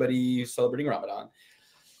be anybody celebrating Ramadan.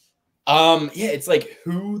 Yeah, it's like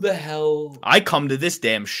who the hell? I come to this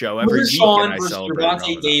damn show every week Sean and I versus celebrate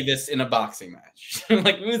Gervonta Davis in a boxing match.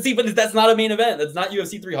 Like, see, but that's not a main event. That's not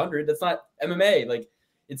UFC 300. That's not MMA. Like,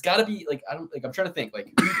 it's got to be like I'm trying to think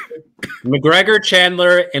like McGregor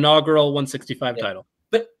Chandler inaugural 165 title.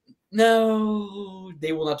 But no,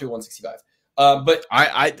 they will not do a 165. But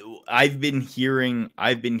I've been hearing,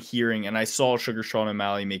 and I saw Sugar Sean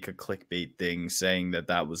O'Malley make a clickbait thing saying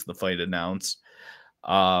that was the fight announced.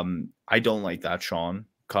 I don't like that, Sean.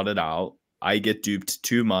 Cut it out. I get duped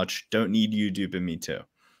too much. Don't need you duping me too.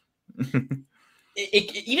 Even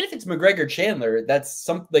if it's McGregor Chandler, that's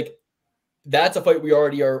that's a fight we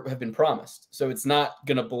already have been promised. So it's not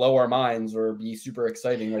gonna blow our minds or be super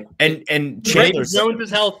exciting. Like and Maybe Jones is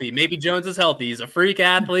healthy. Maybe Jones is healthy. He's a freak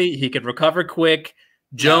athlete. He could recover quick.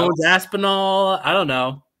 Jones, Aspinall. I don't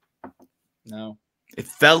know. No. It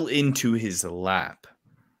fell into his lap.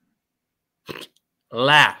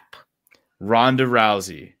 Ronda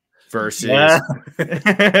Rousey versus.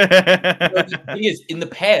 The thing is, in the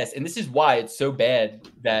past, and this is why it's so bad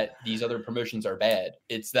that these other promotions are bad.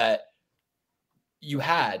 It's that you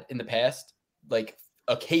had in the past like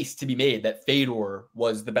a case to be made that Fedor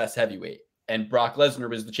was the best heavyweight and Brock Lesnar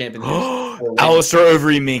was the champion. Alistair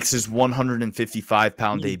Overeem makes his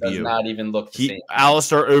 155-pound debut. Does not even look the same.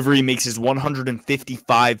 Alistair Overeem makes his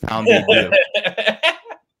 155-pound debut.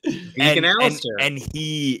 And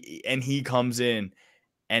he comes in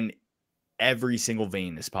and every single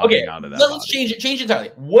vein is popping out of that. Let's change it. Change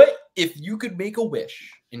entirely. What if you could make a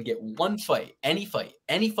wish and get one fight, any fight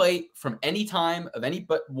from any time of any?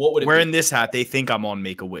 But what would it be? Wearing this hat, they think I'm on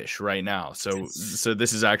Make a Wish right now. So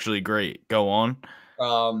this is actually great. Go on.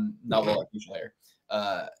 Not well, player.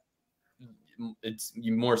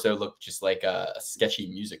 You more so look just like a sketchy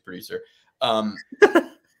music producer.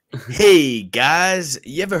 Hey guys,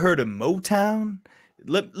 you ever heard of Motown?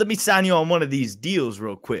 Let me sign you on one of these deals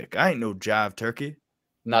real quick. I ain't no jive turkey.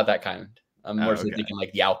 Not that kind. I'm more so thinking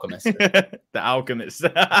like The Alchemist. The Alchemist.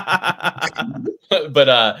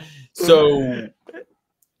 But so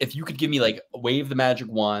if you could give me like wave the magic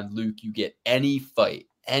wand, Luke, you get any fight.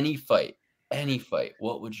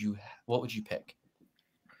 What would you pick?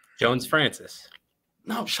 Jones Francis.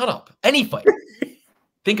 No, shut up. Any fight.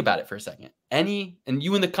 Think about it for a second. And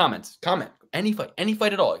you in the comments, comment any fight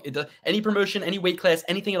at all. Any promotion, any weight class,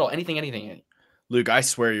 anything at all, anything. Luke, I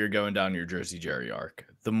swear you're going down your Jersey Jerry arc.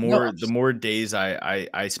 The more days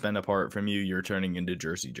I spend apart from you, you're turning into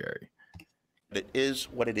Jersey Jerry. It is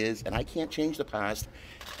what it is, and I can't change the past.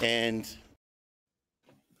 And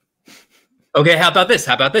okay, how about this?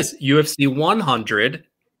 UFC 100,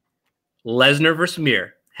 Lesnar versus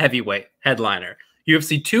Mir, heavyweight headliner.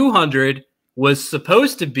 UFC 200 was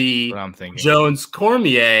supposed to be Jones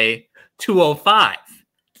Cormier 205.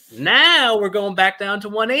 Now we're going back down to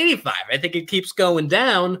 185. I think it keeps going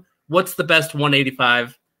down. What's the best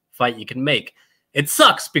 185 fight you can make? It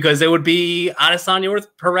sucks because it would be Adesanya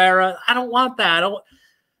with Pereira. I don't want that.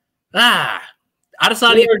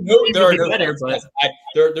 Adesanya.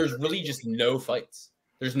 There's really just no fights.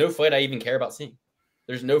 There's no fight I even care about seeing.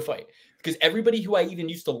 There's no fight. because everybody who I even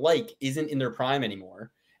used to like isn't in their prime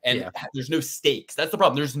anymore. And there's no stakes. That's the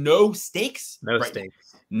problem. There's no stakes. No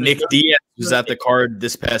stakes. Nick Diaz was at the card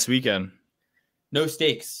this past weekend. No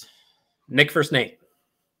stakes. Nick versus Nate.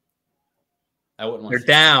 I wouldn't want They're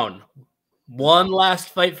down. One last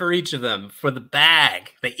fight for each of them for the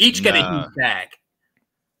bag. They each get a huge bag.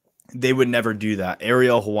 They would never do that.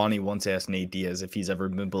 Ariel Helwani once asked Nate Diaz if he's ever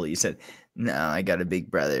been bullied. He said, "No, I got a big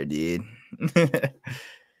brother, dude."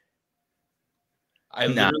 I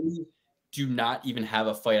literally do not even have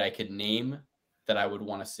a fight I could name that I would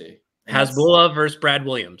want to see. Hasbulla versus Brad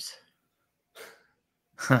Williams.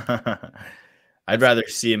 I'd rather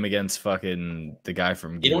see him against fucking the guy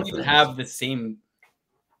from. They don't even have the same.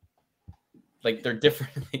 Like they're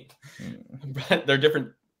different. They're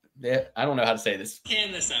different. I don't know how to say this.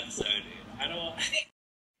 In this episode, dude. I don't.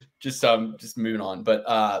 just moving on,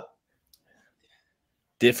 but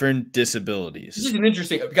different disabilities. This is an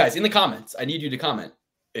interesting guys in the comments. I need you to comment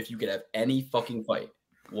if you could have any fucking fight.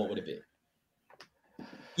 What would it be?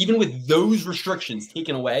 Even with those restrictions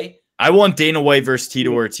taken away. I want Dana White versus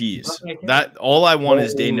Tito Ortiz. That all I want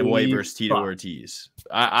is Dana White versus Tito Ortiz.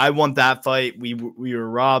 I want that fight. We were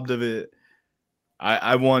robbed of it.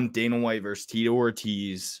 I want Dana White versus Tito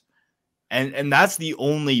Ortiz. And that's the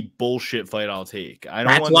only bullshit fight I'll take.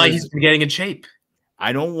 That's why he's been getting in shape.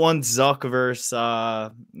 I don't want Zuck versus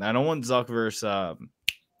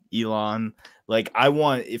Elon. Like I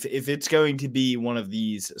want if it's going to be one of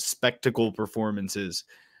these spectacle performances,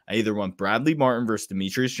 I either want Bradley Martin versus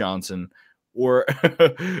Demetrius Johnson or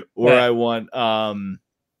I want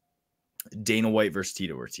Dana White versus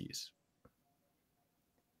Tito Ortiz.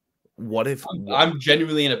 What if I'm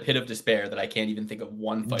genuinely in a pit of despair that I can't even think of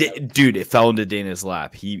one fight? Dude, it fell into Dana's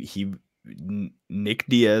lap. Nick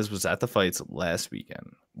Diaz was at the fights last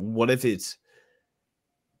weekend. What if it's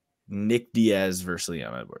Nick Diaz versus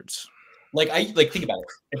Leon Edwards? Think about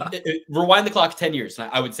it. Rewind the clock 10 years, and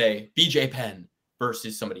I would say BJ Penn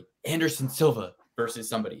versus somebody, Anderson Silva versus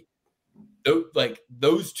somebody.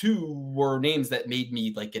 Those two were names that made me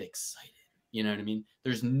get excited. You know what I mean?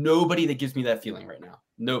 There's nobody that gives me that feeling right now.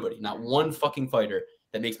 Nobody, not one fucking fighter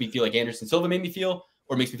that makes me feel like Anderson Silva made me feel,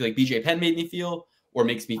 or makes me feel like BJ Penn made me feel, or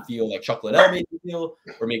makes me feel like Chuck Liddell made me feel,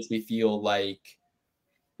 or makes me feel like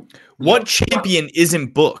what champion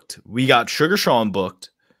isn't booked? We got Sugar Sean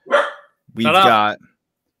booked. We've got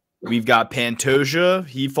Pantoja.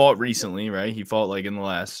 He fought recently, right? He fought in the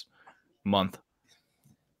last month.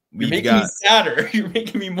 You're making me sadder. You're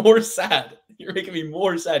making me more sad. You're making me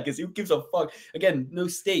more sad because who gives a fuck? Again, no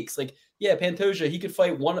stakes. Pantoja, he could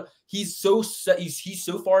fight one. He's so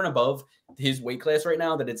far and above his weight class right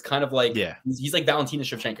now that it's kind of he's like Valentina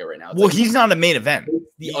Shevchenko right now. It's he's not a main event.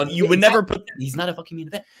 You would never put. He's not a fucking main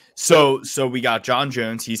event. So we got John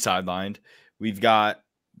Jones. He's sidelined. We've got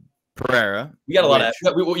Pereira. We got a lot of.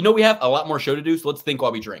 We have a lot more show to do. So let's think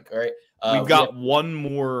while we drink. All right. We've got one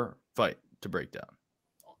more fight to break down.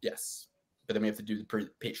 Yes. But then we have to do the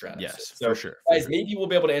Patreon. Yes, so, for sure. Guys, maybe we'll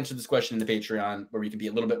be able to answer this question in the Patreon where we can be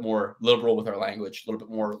a little bit more liberal with our language, a little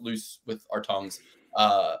bit more loose with our tongues.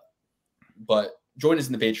 But join us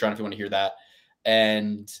in the Patreon if you want to hear that.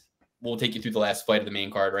 And we'll take you through the last fight of the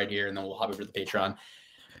main card right here, and then we'll hop over to the Patreon.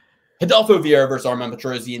 Rodolfo Vieira versus Arman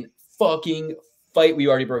Petrosyan. Fucking fight we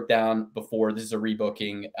already broke down before. This is a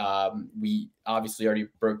rebooking. We obviously already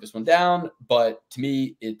broke this one down, but to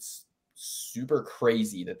me, it's super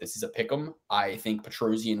crazy that this is a pick'em. I think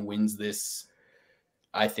Petrosyan wins this.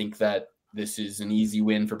 I think that this is an easy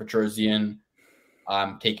win for Petrosyan.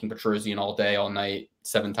 I'm taking Petrosyan all day, all night,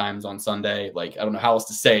 7 times on Sunday. I don't know how else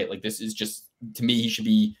to say it. This is just, to me, he should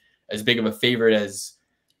be as big of a favorite as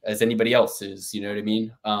anybody else is. You know what I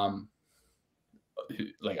mean? I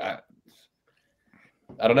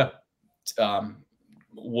don't know.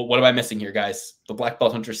 What am I missing here, guys? The black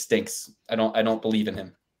belt hunter stinks. I don't believe in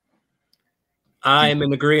him. I'm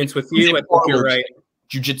in agreement with you. I think you're right.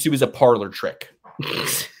 Jiu-jitsu is a parlor trick.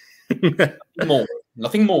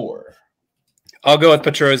 Nothing more. I'll go with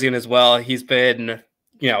Petrosyan as well. He's been,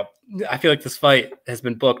 I feel like this fight has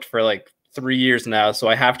been booked for 3 years now, so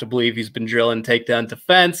I have to believe he's been drilling takedown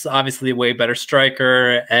defense. Obviously, a way better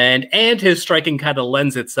striker, and his striking kind of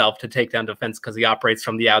lends itself to takedown defense because he operates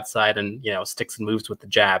from the outside and sticks and moves with the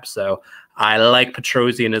jab. So I like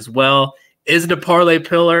Petrosyan as well. Is it a parlay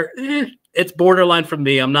pillar? It's borderline for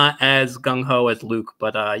me. I'm not as gung-ho as Luke,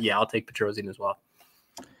 but I'll take Petrosyan as well.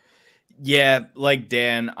 Yeah, like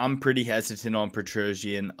Dan, I'm pretty hesitant on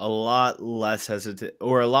Petrosyan. A lot less hesitant,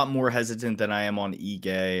 or a lot more hesitant than I am on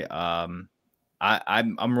Ige.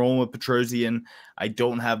 I'm rolling with Petrosyan. I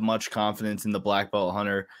don't have much confidence in the black belt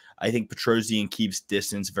hunter. I think Petrosyan keeps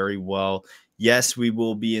distance very well. Yes, we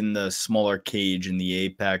will be in the smaller cage in the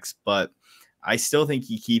apex, but I still think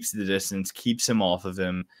he keeps the distance, keeps him off of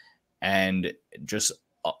him, and just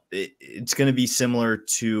it's going to be similar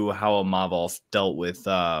to how Mavov dealt with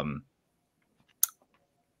Roman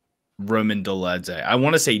Dolidze. I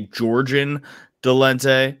want to say Georgian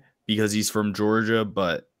Dolidze because he's from Georgia,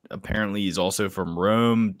 but apparently he's also from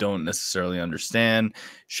Rome. Don't necessarily understand.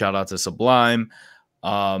 Shout out to Sublime.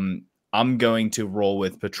 I'm going to roll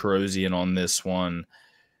with Petrosyan on this one.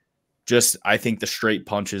 I think the straight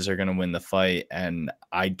punches are going to win the fight, and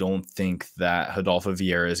I don't think that Rodolfo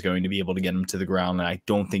Vieira is going to be able to get him to the ground, and I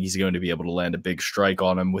don't think he's going to be able to land a big strike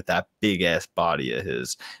on him with that big-ass body of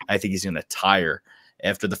his. I think he's going to tire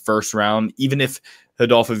after the first round. Even if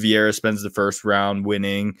Rodolfo Vieira spends the first round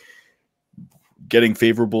winning, getting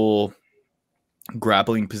favorable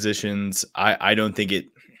grappling positions, I don't think it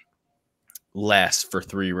lasts for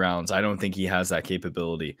 3 rounds. I don't think he has that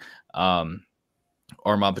capability.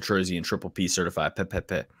 Armand Petrosyan, Triple P certified.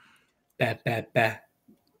 Pepe.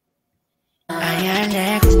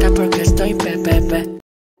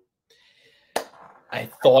 I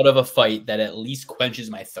thought of a fight that at least quenches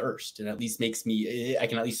my thirst and at least makes me, I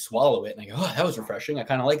can at least swallow it. And I go, oh, that was refreshing. I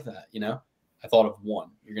kind of like that, you know? I thought of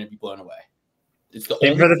one. You're going to be blown away. It's the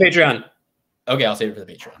Save it for the Patreon. Okay, I'll save it for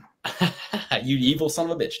the Patreon. You evil son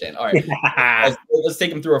of a bitch, Dan. All right. let's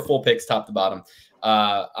take them through our full picks, top to bottom.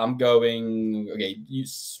 I'm going, okay,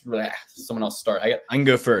 someone else start. I can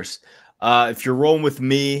go first. If you're rolling with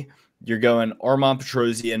me, you're going Armand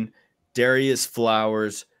Petrosyan, Darius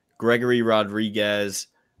Flowers, Gregory Rodrigues,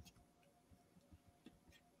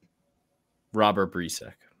 Robert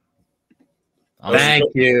Bryczek. Thank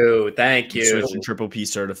you. Switching Triple P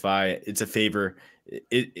certified. It's a favor.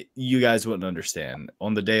 You guys wouldn't understand.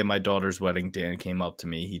 On the day of my daughter's wedding, Dan came up to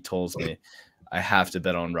me. He told me I have to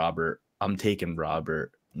bet on Robert. I'm taking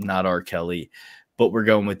Robert, not R. Kelly, but we're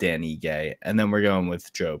going with Dan Ige, and then we're going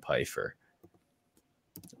with Joe Pyfer.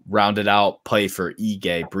 Rounded out, Pyfer,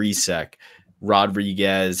 Ige, Bryczek,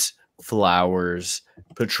 Rodrigues, Flowers,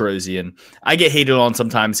 Petrosyan. I get hated on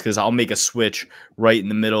sometimes because I'll make a switch right in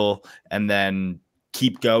the middle and then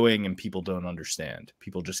keep going, and people don't understand.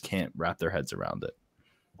 People just can't wrap their heads around it.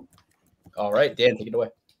 All right, Dan, take it away.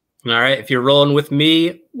 All right, if you're rolling with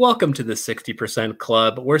me, welcome to the 60%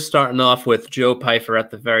 club. We're starting off with Joe Pyfer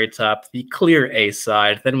at the very top, the clear A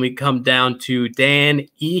side. Then we come down to Dan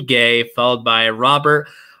Ige, followed by Robert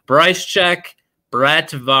Bryczek, Brad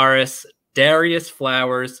Tavares, Darius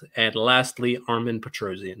Flowers, and lastly, Armand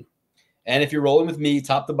Petrosyan. And if you're rolling with me,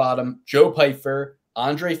 top to bottom, Joe Pyfer,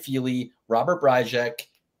 Andre Fili, Robert Bryczek,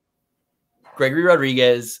 Gregory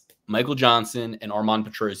Rodrigues, Michael Johnson, and Armand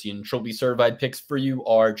Petrosyan. Triple certified picks for you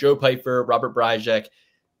are Joe Pyfer, Robert Bryczek,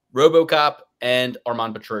 RoboCop, and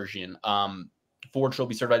Armand Petrosyan. 4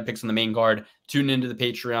 Triple certified picks on the main card. Tune into the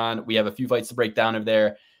Patreon. We have a few fights to break down over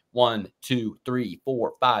there. 1, 2, 3,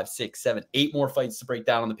 4, 5, 6, 7, 8 more fights to break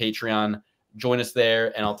down on the Patreon. Join us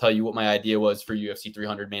there, and I'll tell you what my idea was for UFC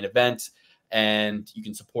 300 main event. And you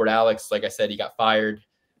can support Alex. Like I said, he got fired.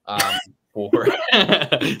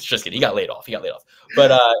 It's just kidding. He got laid off.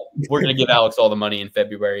 But we're going to give Alex all the money in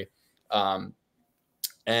February.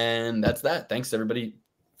 And that's that. Thanks, everybody,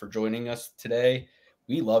 for joining us today.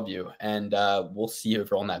 We love you. And we'll see you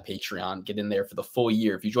over on that Patreon. Get in there for the full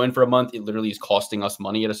year. If you join for a month, it literally is costing us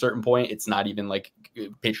money at a certain point. It's not even like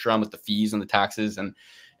Patreon with the fees and the taxes and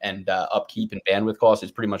upkeep and bandwidth costs.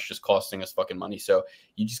 It's pretty much just costing us fucking money. So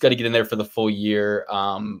you just got to get in there for the full year.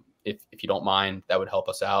 If you don't mind, that would help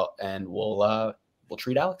us out, and we'll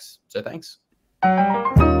treat Alex. So thanks.